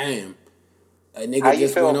 Like, damn, a nigga how just you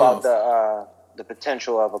feel went about off. the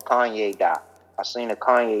potential of a Kanye doc? I seen a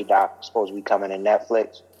Kanye doc supposed to be coming to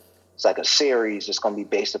Netflix. It's like a series that's going to be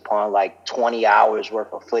based upon like 20 hours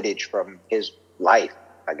worth of footage from his life,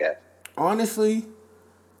 I guess. Honestly,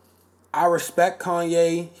 I respect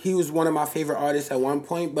Kanye. He was one of my favorite artists at one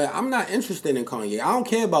point, but I'm not interested in Kanye. I don't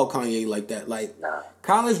care about Kanye like that. Like,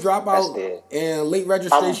 college dropout and late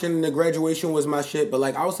registration and the graduation was my shit. But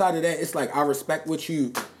like outside of that, it's like I respect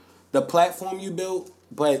the platform you built,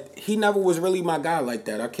 but he never was really my guy like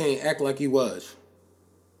that. I can't act like he was.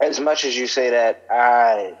 As much as you say that,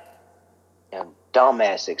 I am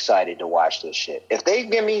dumbass excited to watch this shit. If they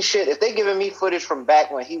giving me footage from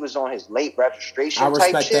back when he was on his late registration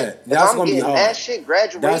type shit, that. That's gonna be hard. That shit,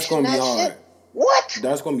 graduation, that's gonna be hard. Shit, What?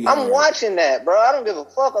 That's gonna be I'm hard. watching that, bro. I don't give a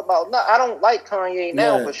fuck about. No, I don't like Kanye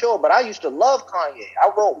now for sure, but I used to love Kanye. I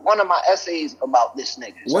wrote one of my essays about this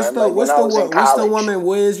nigga. What's the woman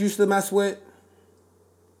Wiz used to mess with?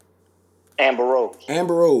 Amber Rose.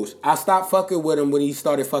 Amber Rose. I stopped fucking with him when he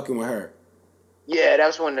started fucking with her. Yeah,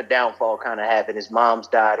 that's when the downfall kind of happened. His mom's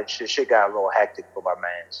died and shit got a little hectic for my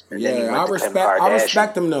mans. I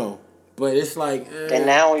respect him though. But it's like, and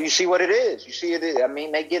now you see what it is. You see it. I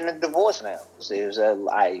mean, they getting a divorce now. It was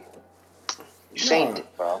like, you seen it,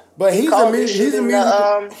 bro. But he's a musical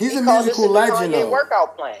legend. Kanye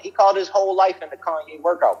workout plan. He called his whole life in the Kanye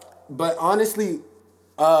workout plan. But honestly,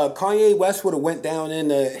 Kanye West would have went down in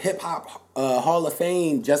the hip hop Hall of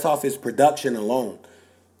Fame just off his production alone.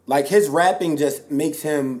 Like his rapping just makes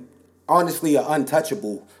him honestly an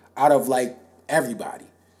untouchable out of like everybody.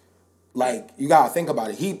 Like, you gotta think about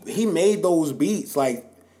it. He made those beats. Like,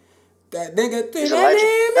 that nigga. He's a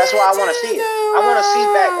legend. That's why I want to see it. I want to see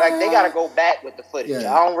back. Like, they gotta go back with the footage.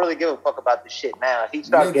 Yeah. I don't really give a fuck about this shit now. If he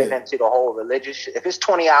starts getting into the whole religious shit, if it's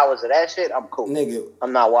 20 hours of that shit, I'm cool. Nigga,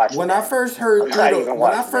 I'm not watching. When I first heard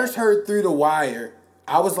Through the Wire,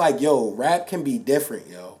 I was like, yo, rap can be different,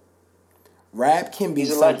 yo. Rap can be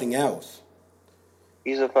something else.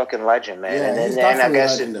 He's a fucking legend, man. Yeah, and I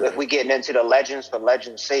guess if we getting into the legends for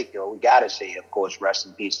legend's sake, yo, we gotta say, of course, rest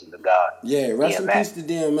in peace to the God. Yeah, rest in peace to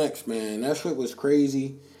DMX, man. That shit was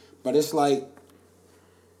crazy. But it's like,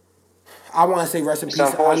 I want to say rest in peace. It's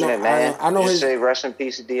unfortunate, man. I know say rest in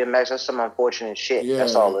peace to DMX. That's some unfortunate shit. Yeah.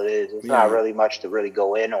 That's all it is. It's not really much to really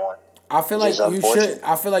go in on. I feel like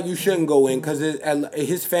you shouldn't go in because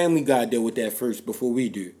his family got to deal with that first before we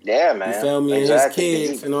do. Yeah, man. You feel me? Exactly. And his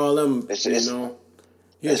kids and all them.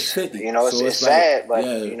 It's 50. It's sad, but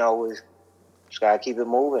we just gotta keep it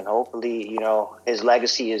moving. Hopefully, his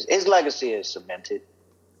legacy is cemented.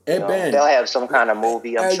 They'll have some kind of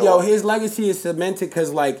movie. I'm sure. Yo, his legacy is cemented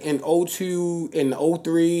because like in 2002, in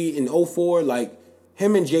 2003, in 2004, like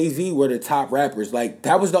him and Jay-Z were the top rappers. Like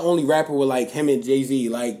that was the only rapper where like him and Jay-Z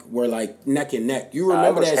like were like neck and neck. You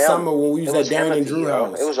remember that summer when we was at Darren and Drew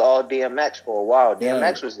house? It was all DMX for a while.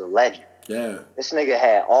 DMX was the legend. Yeah. This nigga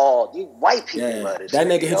had all you white people. Yeah. That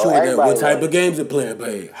nigga hit you with that. What type of games are playing,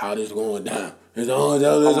 babe? How this going down? It's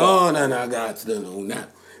on, and I got to know now.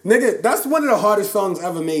 Nigga, that's one of the hardest songs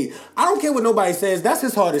ever made. I don't care what nobody says. That's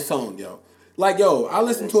his hardest song, yo. Like, yo, I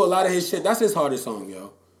listen to a lot of his shit. That's his hardest song,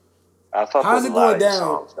 yo. I fuck How's with it going down?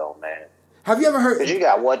 Songs, though, man. Have you ever heard? Because you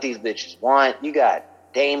got What These Bitches Want. You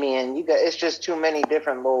got Damien. It's just too many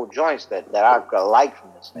different little joints that I like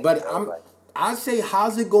from this nigga. But I'd say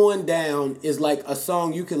How's It Going Down is like a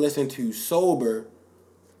song you can listen to sober,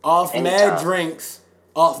 off mad drinks,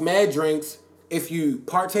 if you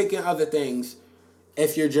partake in other things,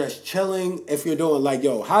 if you're just chilling, if you're doing like,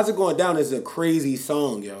 yo, How's It Going Down is a crazy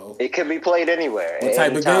song, yo. It can be played anywhere. What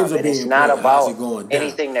type of games are being played? It's not about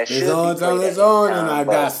anything that should be played. It's on, and I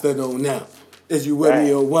got to know now. Is you with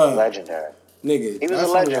me or what? Legendary. Nigga, he was a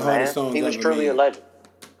legend, man. He was truly a legend.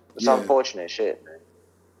 It's unfortunate shit, man.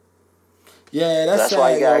 Yeah, that's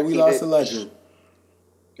why we lost a legend.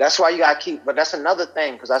 That's why you gotta keep. But that's another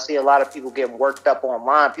thing because I see a lot of people getting worked up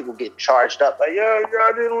online. People get charged up like, yeah,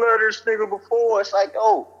 I didn't let this nigga before. It's like,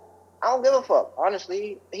 I don't give a fuck.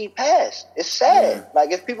 Honestly, he passed. It's sad. Yeah.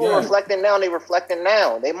 Like if people are reflecting now, they reflecting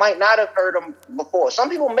now. They might not have heard him before. Some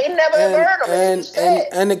people may never have heard him.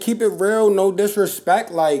 And to keep it real, no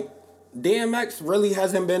disrespect, like. DMX really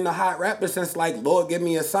hasn't been the hot rapper since like Lord Give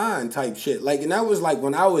Me a Sign type shit. Like, and that was like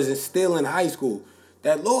when I was still in high school.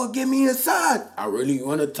 That Lord Give Me a Sign. I really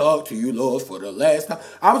want to talk to you, Lord, for the last time.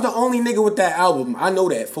 I was the only nigga with that album. I know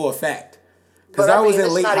that for a fact. Because I was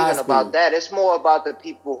in late high school. It's not even about that. It's more about the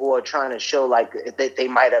people who are trying to show like that they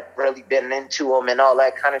might have really been into him and all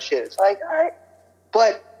that kind of shit. It's like, all right.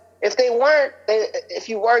 But if they weren't, if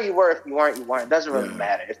you were, you were. If you weren't, you weren't. It doesn't really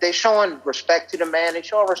matter. If they showing respect to the man, they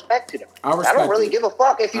showing respect to them. I don't really give a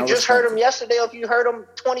fuck if you just heard him yesterday or if you heard him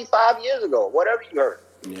 25 years ago. Whatever you heard.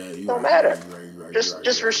 Yeah, it don't matter.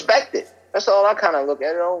 Just respect it. That's all I kind of look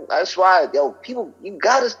at. That's why, people, you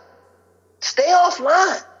gotta stay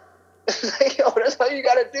offline. That's all you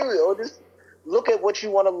gotta do. Just look at what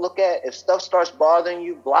you want to look at. If stuff starts bothering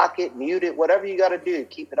you, block it, mute it, whatever you gotta do.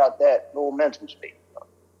 Keep it out that little mental space.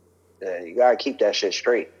 You gotta keep that shit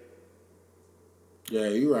straight. Yeah,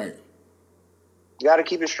 you're right. You gotta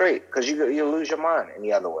keep it straight because you lose your mind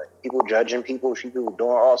any other way. People judging people doing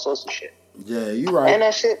all sorts of shit. Yeah, you're right. And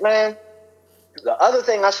that shit, man. The other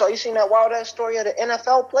thing I saw, you seen that wild ass story of the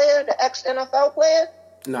NFL player, the ex-NFL player?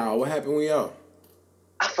 Nah, what happened with y'all?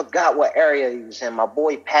 I forgot what area he was in. My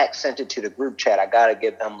boy Pat sent it to the group chat. I gotta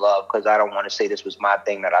give him love because I don't want to say this was my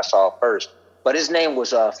thing that I saw first. but his name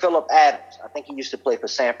was Phillip Adams. I think he used to play for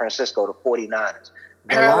San Francisco, the 49ers.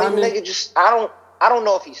 Apparently, nigga just I don't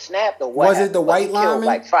know if he snapped or what. Was it the white lineman? Killed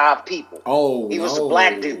like 5 people. Oh, he was a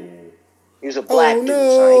black dude. He was a black dude,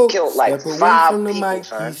 son. He killed like Step 5 from the people, mic.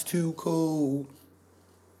 son. He's too cold.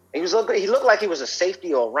 He looked like he was a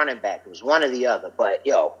safety or a running back. It was one or the other. But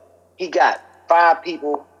yo, he got 5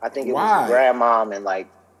 people. I think it was his grandmom and like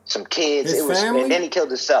some kids. His family? And then he killed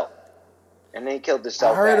himself.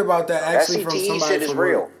 I heard about that actually that from CTE somebody shit is from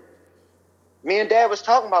real. Me and Dad was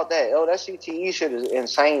talking about that. Yo, that CTE shit is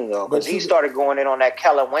insane though. Because he started going in on that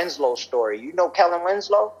Kellen Winslow story. You know Kellen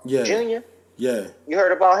Winslow? Yeah. Jr.? Yeah. You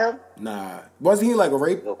heard about him? Nah. Wasn't he like a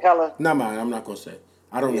rape? Yo, Kellen? Nah, man, I'm not gonna say.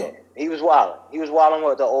 I don't know. He was wilding. He was wilding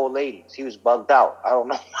with the old ladies. He was bugged out. I don't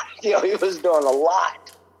know. Yo, he was doing a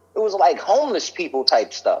lot. It was like homeless people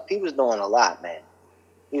type stuff. He was doing a lot, man.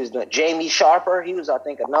 He was doing Jamie Sharper. He was, I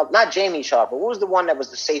think, not Jamie Sharper. What was the one that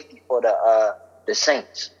was the safety for the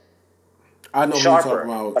Saints? I know Sharper, who you're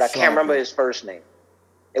talking about. But I can't remember his first name.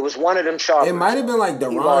 It was one of them Sharpers. It might have been like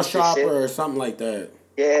Deron Sharper or something like that.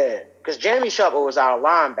 Yeah, because Jamie Sharper was our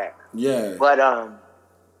linebacker. Yeah. But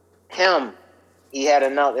him, he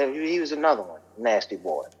was another one, nasty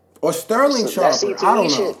boy. Or Sterling Sharper.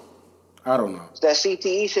 I don't know. That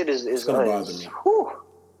CTE shit is gonna bother me. Whew.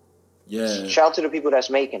 Yeah. Shout out to the people that's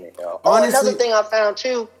making it, though. Honestly, another thing I found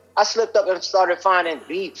too, I slipped up and started finding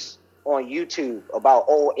beefs on YouTube about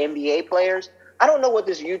old NBA players. I don't know what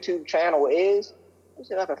this YouTube channel is. Let's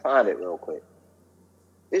see if I can find it real quick.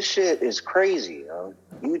 This shit is crazy, yo.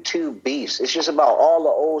 YouTube beefs. It's just about all the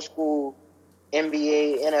old school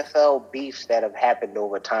NBA, NFL beefs that have happened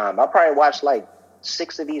over time. I probably watched like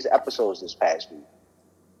 6 of these episodes this past week.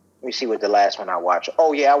 Let me see what the last one I watched.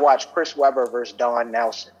 Oh yeah, I watched Chris Webber versus Don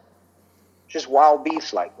Nelson. Just wild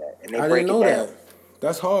beefs like that, and I didn't know that.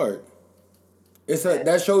 That's hard.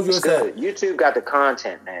 That shows you it's good. YouTube got the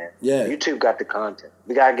content, man. Yeah, YouTube got the content.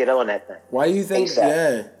 We gotta get on that thing. Why do you think?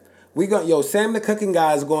 ASAP. Yeah, Sam the Cooking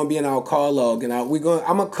Guy is gonna be in our call log, and I'm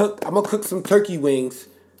gonna cook some turkey wings,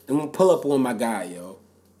 and I'm gonna pull up on my guy, yo.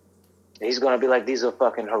 He's gonna be like, these are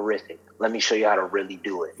fucking horrific. Let me show you how to really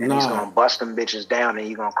do it. And he's gonna bust them bitches down, and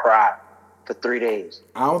you're gonna cry for 3 days.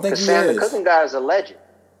 I don't think he Sam is. The Cooking Guy is a legend.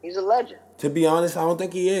 He's a legend. To be honest, I don't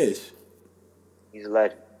think he is. He's a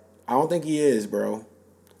legend. I don't think he is, bro.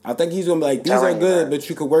 I think he's gonna be like, these are good, but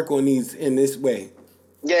you could work on these in this way.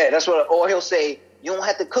 Yeah, that's what. Or he'll say, you don't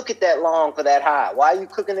have to cook it that long for that high. Why are you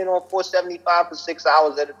cooking it on 475 for 6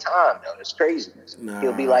 hours at a time? No, that's craziness. Nah.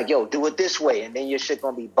 He'll be like, yo, do it this way, and then your shit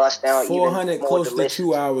gonna be bust down. 400 close delicious. To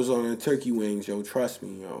 2 hours on the turkey wings, yo. Trust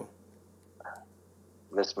me, yo.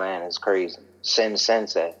 This man is crazy. Sin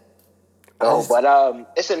Sensei. But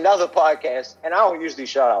it's another podcast, and I don't usually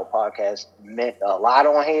shout out podcasts a lot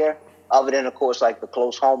on here, other than, of course, like the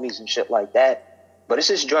close homies and shit like that. But it's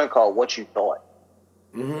this joint called What You Thought.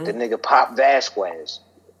 Mm-hmm. The nigga Pop Vasquez.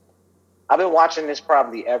 I've been watching this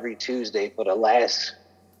probably every Tuesday for the last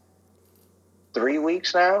 3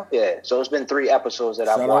 weeks now. Yeah, so it's been 3 episodes that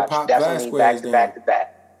I've watched. Pop Definitely Vasquez, back to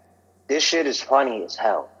back. This shit is funny as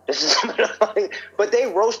hell. This is funny. But they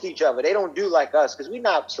roast each other. They don't do like us, because we're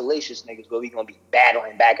not salacious niggas where we gonna be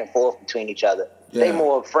battling back and forth between each other. Yeah. They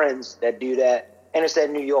more friends that do that, and it's that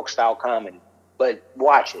New York style comedy. But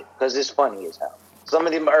watch it, because it's funny as hell. Some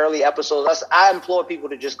of them early episodes, I implore people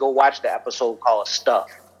to just go watch the episode called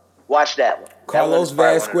Stuff. Watch that one. Carlos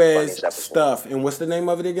Vasquez, Stuff. And what's the name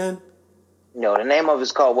of it again? No, the name of it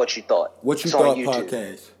is called What You Thought. What You Thought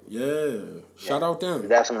podcast. Yeah. Shout out them.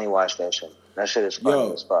 Definitely watch that shit. That shit is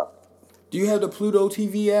funny as fuck. Do you have the Pluto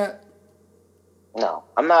TV app? No,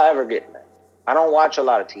 I'm not ever getting that. I don't watch a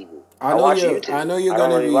lot of TV. I watch YouTube. I know you're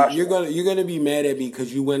gonna be mad at me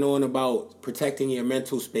because you went on about protecting your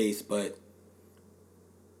mental space, but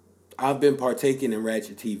I've been partaking in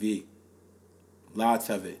Ratchet TV. Lots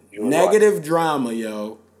of it. Negative drama,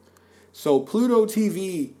 yo. So Pluto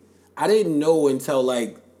TV, I didn't know until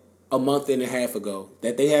like a month and a half ago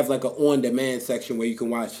that they have like an on-demand section where you can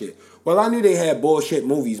watch it. Well, I knew they had bullshit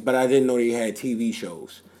movies, but I didn't know they had TV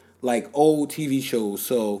shows. Like old TV shows.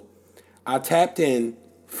 So I tapped in.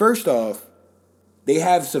 First off, they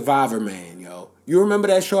have Survivor Man, yo. You remember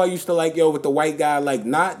that show I used to like, yo, with the white guy, like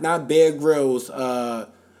not Bear Grylls,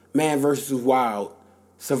 Man vs. Wild,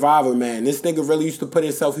 Survivor Man. This nigga really used to put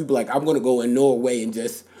himself, he'd be like, I'm gonna go in Norway and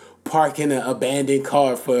just park in an abandoned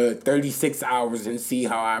car for 36 hours and see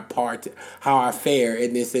how I fare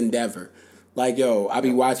in this endeavor. Like, yo, I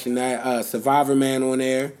be watching that Survivor Man on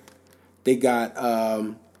there. They got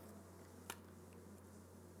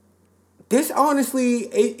this, honestly,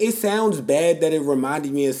 it sounds bad that it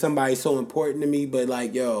reminded me of somebody so important to me, but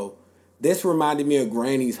like, yo, This reminded me of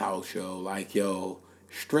Granny's house, yo. Like, yo,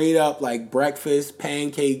 straight up like breakfast,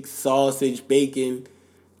 pancakes, sausage, bacon,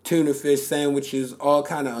 tuna fish sandwiches, all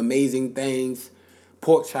kind of amazing things,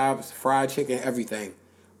 pork chops, fried chicken, everything.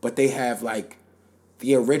 But they have like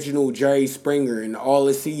the original Jerry Springer in all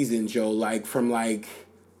the seasons, yo. Like from like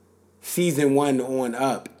season 1 on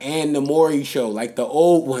up, and the Maury Show, like the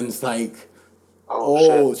old ones, like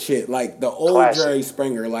old shit, like the old classic Jerry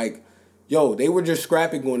Springer, like. Yo, they were just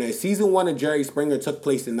scrapping on that. Season 1 of Jerry Springer took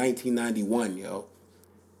place in 1991, yo.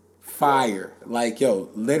 Fire. Like, yo,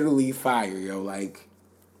 literally fire, yo. Like,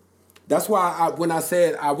 that's why when I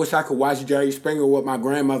said I wish I could watch Jerry Springer with my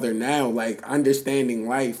grandmother now, like, understanding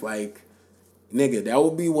life, like, nigga, that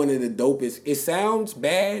would be one of the dopest. It sounds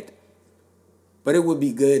bad, but it would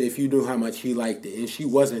be good if you knew how much he liked it. And she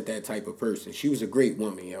wasn't that type of person. She was a great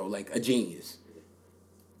woman, yo, like, a genius.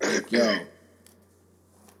 Like, yo.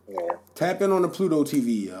 Yeah. Tap in on the Pluto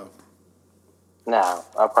TV, yo. Nah,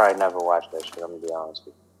 I'll probably never watch that shit. I'm gonna be honest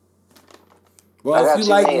with you. Well, if you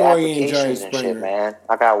like Maury and Jerry Springer, shit, man,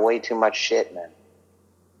 I got way too much shit, man.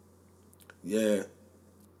 Yeah,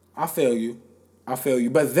 I feel you.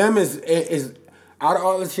 But them is out of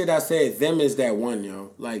all the shit I said, them is that one,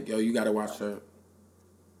 yo. Like, yo, you gotta watch that.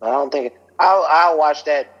 I don't think I'll watch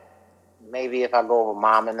that. Maybe if I go over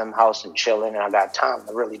mom and them house and chilling, and I got time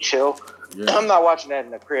to really chill. Yeah. I'm not watching that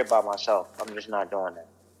in the crib by myself. I'm just not doing that.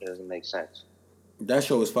 It doesn't make sense. That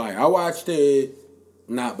show is fire. I watched it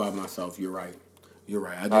not by myself. You're right.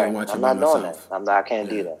 I didn't watch it by myself. I'm not doing that. I can't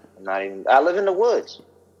do that. I'm not even. I live in the woods,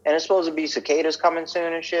 and it's supposed to be cicadas coming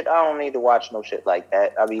soon and shit. I don't need to watch no shit like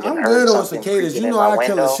that. I'm good on cicadas. You know I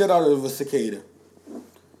kill the shit out of a cicada.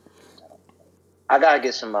 I gotta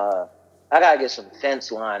get some fence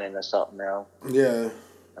lining or something now. Yeah.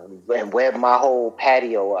 And web my whole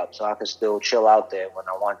patio up so I can still chill out there when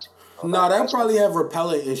I want to. No, they'll probably have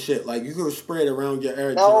repellent and shit. Like, you can spray it around your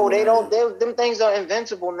area. No, they don't. Them things are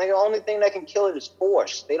invincible. The only thing that can kill it is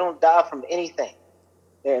force. They don't die from anything.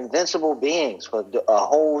 They're invincible beings. For a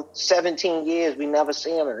whole 17 years, we never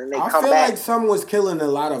see them, and then they come back. I feel like some was killing a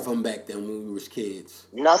lot of them back then when we was kids.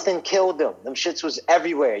 Nothing killed them. Them shits was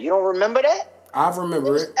everywhere. You don't remember that? I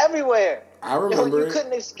remember it. It was everywhere. I remember you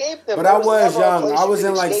couldn't escape them. But I was young. I was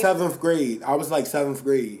in like 7th grade. I was like 7th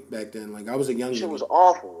grade back then. Like, I was a young shit was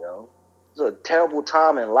awful, yo. It was a terrible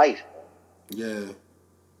time in life. Yeah.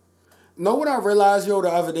 Know what I realized, yo, the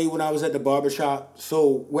other day when I was at the barbershop?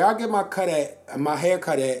 So, where I get my hair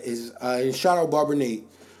cut at is, and shout out Barber Nate.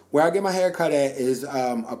 Where I get my hair cut at is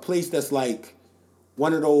a place that's like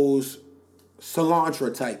one of those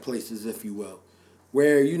cilantro type places, if you will.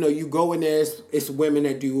 Where, you know, you go in there, it's women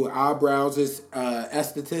that do eyebrows, it's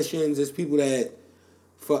estheticians, it's people that,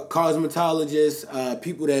 cosmetologists,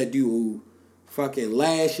 people that do fucking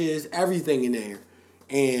lashes, everything in there.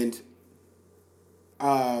 And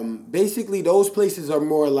basically those places are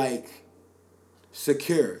more like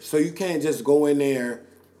secure. So you can't just go in there.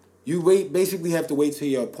 You basically have to wait till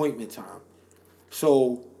your appointment time.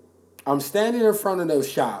 So I'm standing in front of the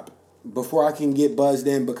shop before I can get buzzed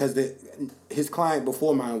in because his client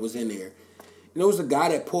before mine was in there. And there was a guy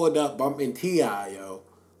that pulled up bumping T.I., yo.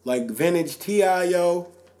 Like vintage T.I.,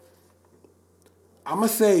 yo. I'ma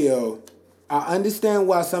say, yo, I understand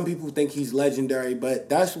why some people think he's legendary, but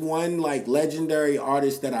that's one, like, legendary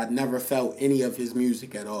artist that I never felt any of his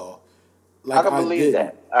music at all. Like, I can believe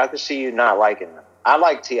that. I can see you not liking him. I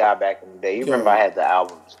liked T.I. back in the day. You remember I had the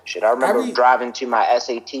albums and shit. I remember driving to my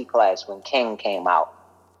SAT class when King came out.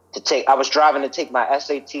 I was driving to take my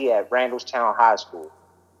SAT at Randallstown High School,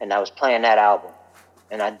 and I was playing that album,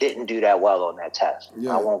 and I didn't do that well on that test.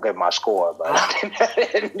 Yeah. I won't get my score, but I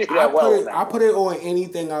didn't do that well on that. I put it on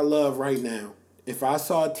anything I love right now. If I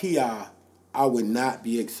saw T.I., I would not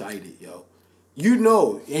be excited, yo. You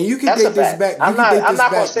know, and you can date this back. I'm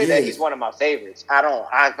not gonna say that he's one of my favorites. I don't.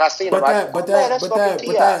 I seen him. But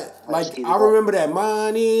that, like, I remember that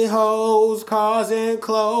money, hoes, cars, and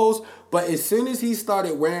clothes. But as soon as he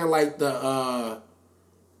started wearing like the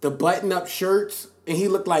button-up shirts, and he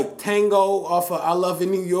looked like Tango off of I Love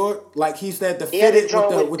in New York, like he said the fitted with the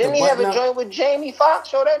button-up. Didn't he have a joint with Jamie Foxx?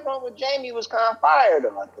 So that joint with Jamie was kind of fire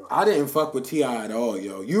though. I didn't fuck with T.I. at all,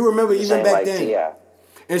 yo. You remember even back then? T.I.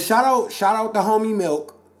 And shout out the homie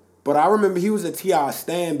Milk. But I remember he was a T.I.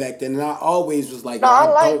 stan back then, and I always was like, no, I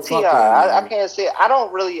like T.I. I can't say I'm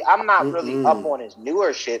not really up on his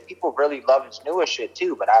newer shit. People really love his newer shit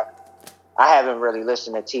too, but I haven't really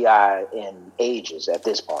listened to T.I. in ages at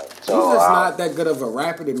this point. So he's just not that good of a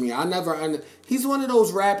rapper to me. He's one of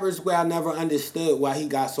those rappers where I never understood why he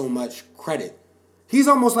got so much credit. He's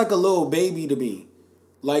almost like a little baby to me.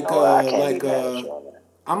 I'm like,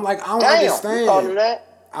 I don't understand. You called him that?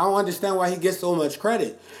 I don't understand why he gets so much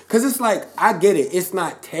credit. Cause it's like, I get it. It's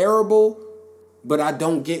not terrible, but I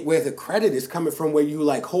don't get where the credit is coming from. Where you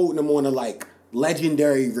like holding him on a like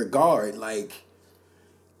legendary regard. Like,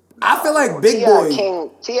 I feel like Big Boy.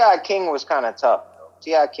 T.I. King was kind of tough.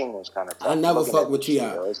 T.I. King was kind of tough. I never fuck with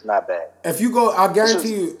T.I. It's not bad. If you go, I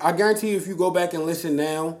guarantee you, if you go back and listen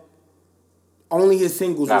now, only his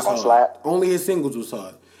singles was hard. Slap. Only his singles was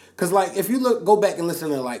hard. Cause like if you go back and listen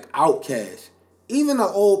to like Outkast, even the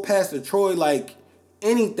old Pastor Troy, like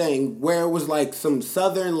anything where it was like some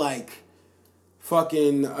southern like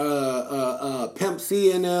fucking Pimp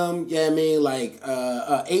C and them, yeah, I mean like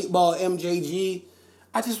 8 Ball MJG.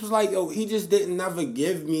 I just was like, yo, he just didn't never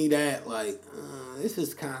give me that like. This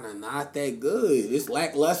is kind of not that good. It's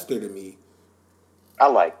lackluster to me. I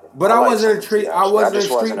like it. But I wasn't a street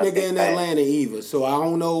nigga in Atlanta either, so I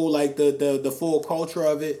don't know like the full culture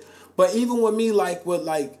of it. But even with me, like with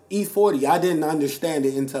like E40, I didn't understand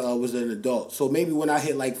it until I was an adult. So maybe when I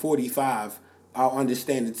hit like 45, I'll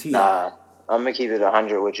understand the T.I. Nah, I'm gonna keep it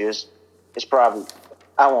 100, which is it's probably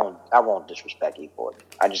I won't disrespect E40.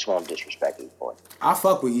 I just won't disrespect E40. I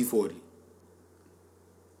fuck with E40.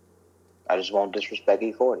 I just won't disrespect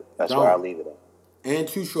E40. That's where I'll leave it at. And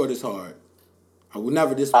Too Short is hard. I would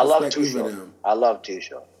never disrespect either of them. I love Too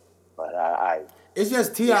Short. But it's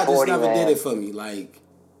just T.I. just never did it for me. Like,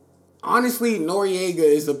 honestly, Noriega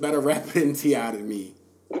is a better rapper than T.I. to me.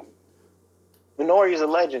 Nori's a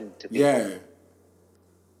legend to people. Yeah.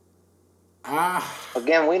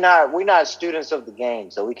 Again, we're not students of the game,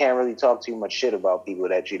 so we can't really talk too much shit about people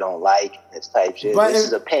that you don't like. This type shit. But this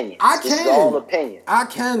is opinion. This is all opinion. I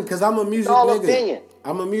can, because I'm a music nigga. Opinion.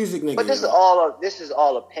 I'm a music nigga. But this is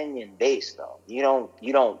all opinion based though. You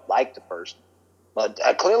don't like the person, but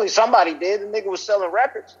clearly somebody did. The nigga was selling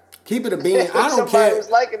records. Keep it a bean. I don't care. Was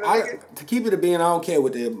liking the nigga. To keep it a bean, I don't care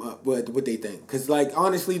what they think. Because like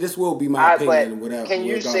honestly, this will be my opinion. Whatever. Can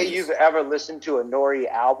you say you've ever listened to a Nori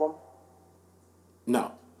album?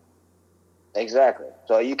 No. Exactly.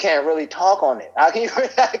 So you can't really talk on it. How can you really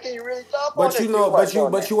talk on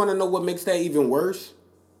it? But you want to know what makes that even worse?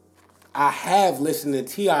 I have listened to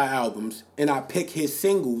T.I. albums, and I pick his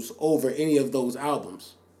singles over any of those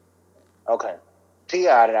albums. Okay.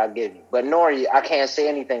 T.I. that I'll give you. But Nori, I can't say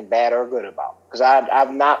anything bad or good about. Because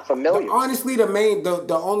I'm not familiar. But honestly, the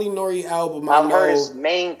only Nori album I've heard is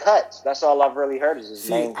main cuts. That's all I've really heard is his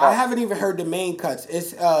main cuts. I haven't even heard the main cuts.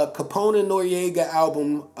 It's Capone and Noriega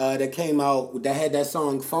album that came out that had that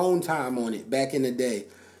song Phone Time on it back in the day.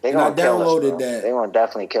 They gonna downloaded that. They gonna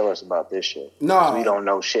definitely kill us about this shit. No, we don't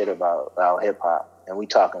know shit about hip hop, and we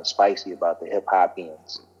talking spicy about the hip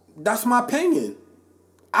hopians. That's my opinion.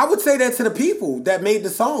 I would say that to the people that made the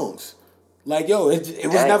songs. Like, yo, it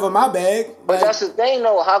was never my bag. But that's the thing,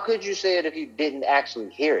 though. How could you say it if you didn't actually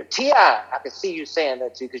hear it? T.I., I could see you saying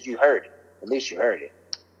that too because you heard it. At least you heard it.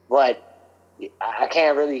 But I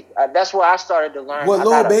can't really. That's where I started to learn. What,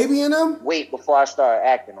 Lil Baby in them? Wait before I started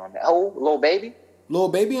acting on that. Who? Lil Baby? Lil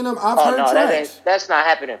Baby in them? I've heard tracks. That's not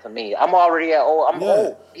happening for me. I'm already old. I'm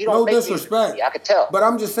old. You don't make disrespect. I could tell. But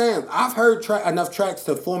I'm just saying, I've heard enough tracks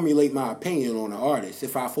to formulate my opinion on an artist,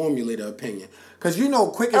 if I formulate an opinion. Because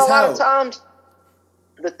quick as hell. A lot of times,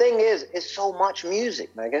 the thing is, it's so much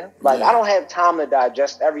music, nigga. Like, I don't have time to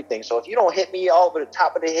digest everything. So if you don't hit me over the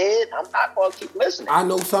top of the head, I'm not going to keep listening. I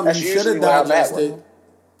know something you should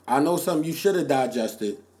have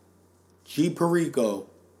digested. G Perico.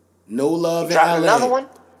 No Love in LA. Another one?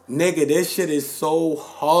 Nigga, this shit is so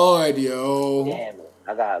hard, yo. Damn it.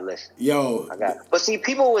 I gotta listen. Yo. But see,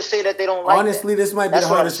 people would say that they don't like honestly, this might be the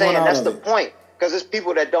hardest one out of it. That's the point. Because there's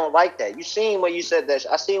people that don't like that. You seen when you said that.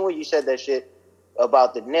 I seen when you said that shit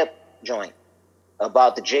about the Nip joint.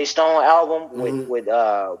 About the Jay Stone album with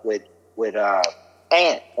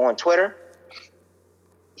Ant on Twitter.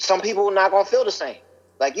 Some people are not gonna feel the same.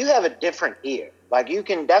 Like, you have a different ear. Like, you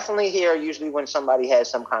can definitely hear usually when somebody has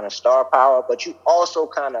some kind of star power, but you also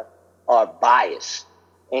kind of are biased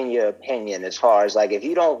in your opinion as far as, like, if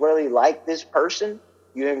you don't really like this person,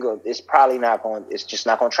 it's probably not going, it's just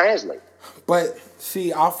not going to translate. But,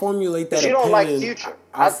 see, I'll formulate that opinion. You don't like Future.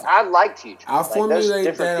 I like Future. I'll formulate there's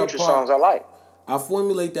different Future songs I like. I'll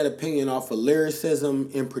formulate that opinion off of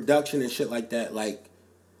lyricism and production and shit like that. Like,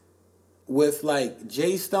 with, like,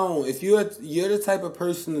 Jay Stone, if you're the type of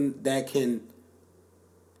person that can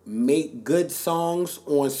make good songs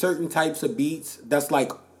on certain types of beats, that's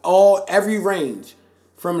like every range,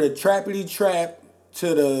 from the trappity trap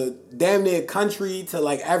to the damn near country to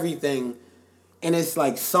like everything, and it's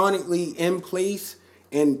like sonically in place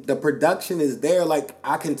and the production is there, like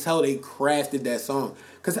I can tell they crafted that song.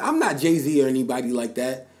 Cause I'm not Jay-Z or anybody like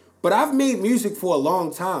that, But I've made music for a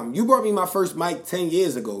long time. You brought me my first mic 10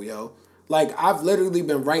 years ago, yo. Like, I've literally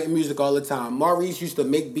been writing music all the time. Maurice used to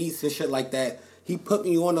make beats and shit like that. He put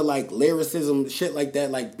me on to, like, lyricism, shit like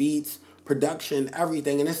that, like beats, production,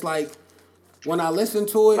 everything. And it's like, when I listen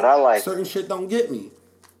to it, certain shit don't get me.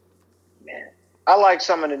 Man, I like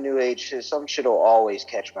some of the new age shit. Some shit will always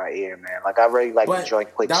catch my ear, man. Like, I really like the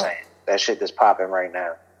joint Quicksand. That shit that's popping right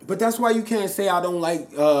now. But that's why you can't say I don't like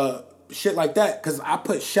shit like that. Because I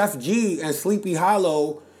put Chef G and Sleepy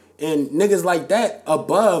Hollow and niggas like that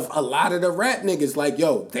above a lot of the rap niggas. Like,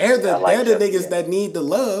 yo, they're the niggas that need the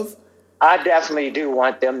love. I definitely do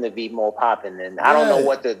want them to be more popping. And I don't know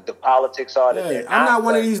what the politics are. That I'm not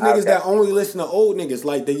one of these niggas that only listen to old niggas.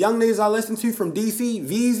 Like, the young niggas I listen to from DC,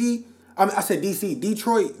 VZ, I said DC,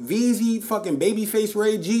 Detroit, VZ, fucking Babyface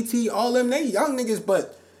Ray, GT, all them, they young niggas,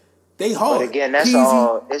 but they hard. But again, that's Peasy.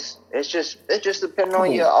 All. It's just depending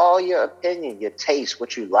on your opinion, your taste,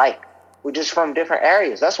 what you like. We're just from different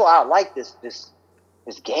areas. That's why I like this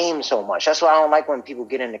game so much. That's why I don't like when people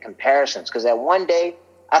get into comparisons. Because that one day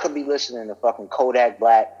I could be listening to fucking Kodak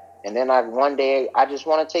Black, and then one day I just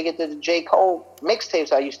want to take it to the J. Cole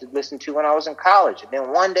mixtapes I used to listen to when I was in college. And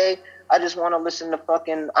then one day I just want to listen to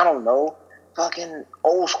fucking, I don't know, fucking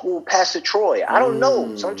old school Pastor Troy. I don't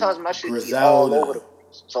know. Sometimes my shit is all over the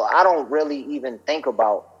place. So I don't really even think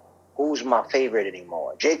about who's my favorite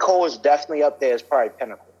anymore. J. Cole is definitely up there as probably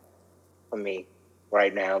pinnacle for me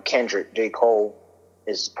right now. Kendrick, J. Cole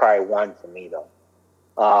is probably one for me though.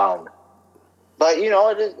 But you know,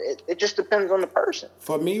 it just depends on the person.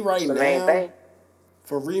 For me right now, main thing.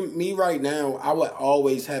 Me right now, I would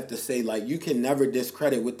always have to say, like, you can never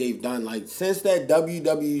discredit what they've done. Like, since that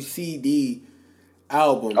WWCD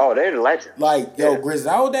album. Oh, they're the legend. Like, yo,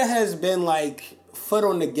 Griselda has been, like, foot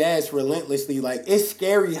on the gas relentlessly. Like, it's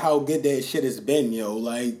scary how good that shit has been, yo.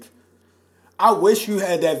 Like, I wish you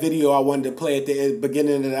had that video I wanted to play at the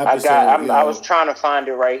beginning of the episode. I was trying to find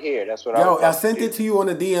it right here. That's what I sent it to you on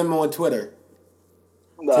the DM on Twitter.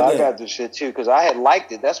 No, today. I got this shit too because I had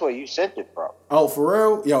liked it. That's where you sent it from. Oh, for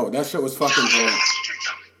real? Yo, that shit was fucking great.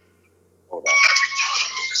 Hold on.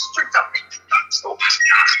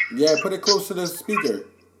 Yeah, put it close to the speaker.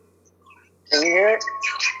 Can you hear it?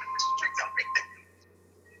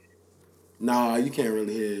 Nah, you can't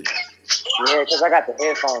really hear it. Yeah, because I got the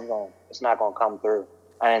headphones on. It's not gonna come through.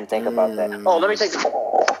 I didn't think about that. Oh, let me take the.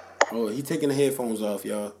 Oh, he taking the headphones off,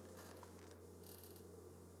 y'all.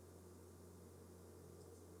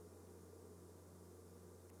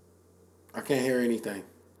 I can't hear anything.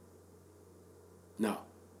 No.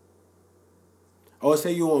 Oh, it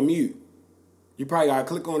say you on mute. You probably gotta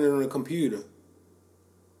click on it on the computer.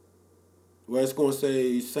 Where it's gonna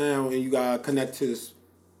say sound and you gotta connect to this.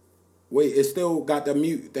 Wait, it still got the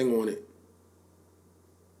mute thing on it.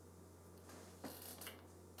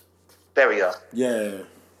 There we go. Yeah.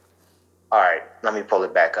 All right, let me pull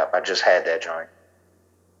it back up. I just had that joint.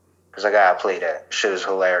 Because I gotta play that. Shit is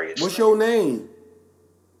hilarious. What's your name?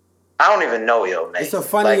 I don't even know your name. It's a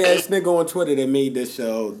funny ass nigga on Twitter that made this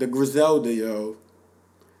show. The Griselda, yo.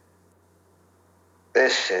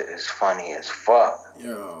 This shit is funny as fuck.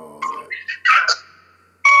 Yo.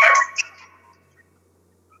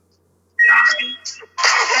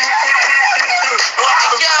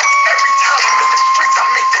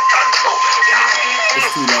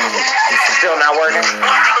 It's too loud. Still not working?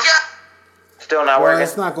 Still not working?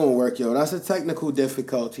 It's not gonna work, yo. That's a technical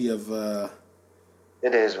difficulty of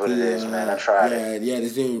It is what it is, man. I tried it. Yeah, the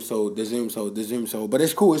Zoom sold. But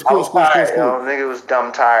it's cool. It's cool. It's cool. Yo, nigga was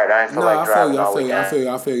dumb tired. I didn't feel like driving all weekend.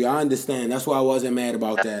 I feel you. I understand. That's why I wasn't mad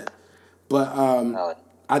about that. But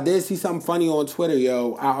I did see something funny on Twitter,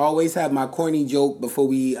 yo. I always have my corny joke before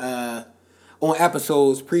we on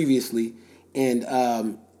episodes previously, and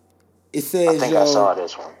it says, I think I saw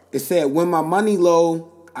this one. It said, when my money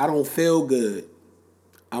low, I don't feel good.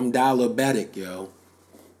 I'm diabetic, yo.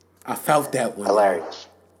 I felt that one. Hilarious.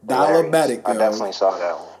 Diabetic, yo. I definitely saw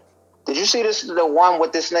that one. Did you see this? The one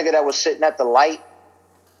with this nigga that was sitting at the light,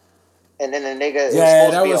 and then the nigga.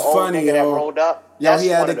 Yeah, that was funny, yo. That rolled up. Yo, he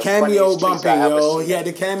had the cameo bumping, yo. He had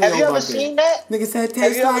the cameo bumping. Have you ever seen that? Nigga said,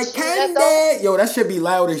 tastes like candy. Yo, that should be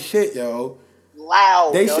loud as shit, yo.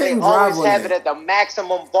 Loud. They shouldn't drive on have it at the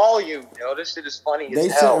maximum volume, yo. This shit is funny as hell. They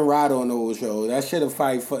shouldn't ride on those, yo. That should have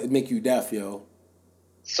probably make you deaf, yo.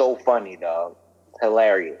 So funny, dog.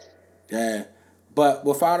 Hilarious. Yeah. But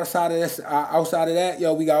outside of that,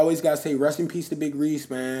 yo, we always got to say rest in peace to Big Reese,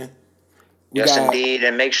 man. Yes, indeed.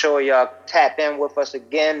 And make sure y'all tap in with us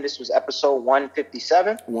again. This was episode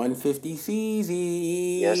 157. 150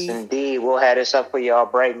 CZ. Yes, indeed. We'll have this up for y'all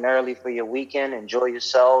bright and early for your weekend. Enjoy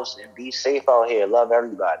yourselves and be safe out here. Love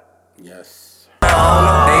everybody. Yes.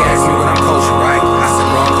 They ask me what I'm coaching, right? I said,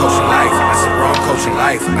 bro, I'm coaching life. I said, bro, I'm coaching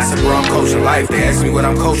life. I said, bro, I'm coaching life. They ask me what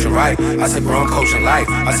I'm coaching, right? I said, bro, I'm coaching life.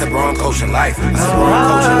 I said, bro, I'm coaching life. I said, bro, I'm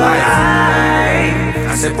coaching life.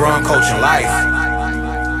 I said, bro, I'm coaching life.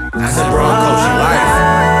 I said, bro, I'm coaching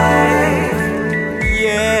life.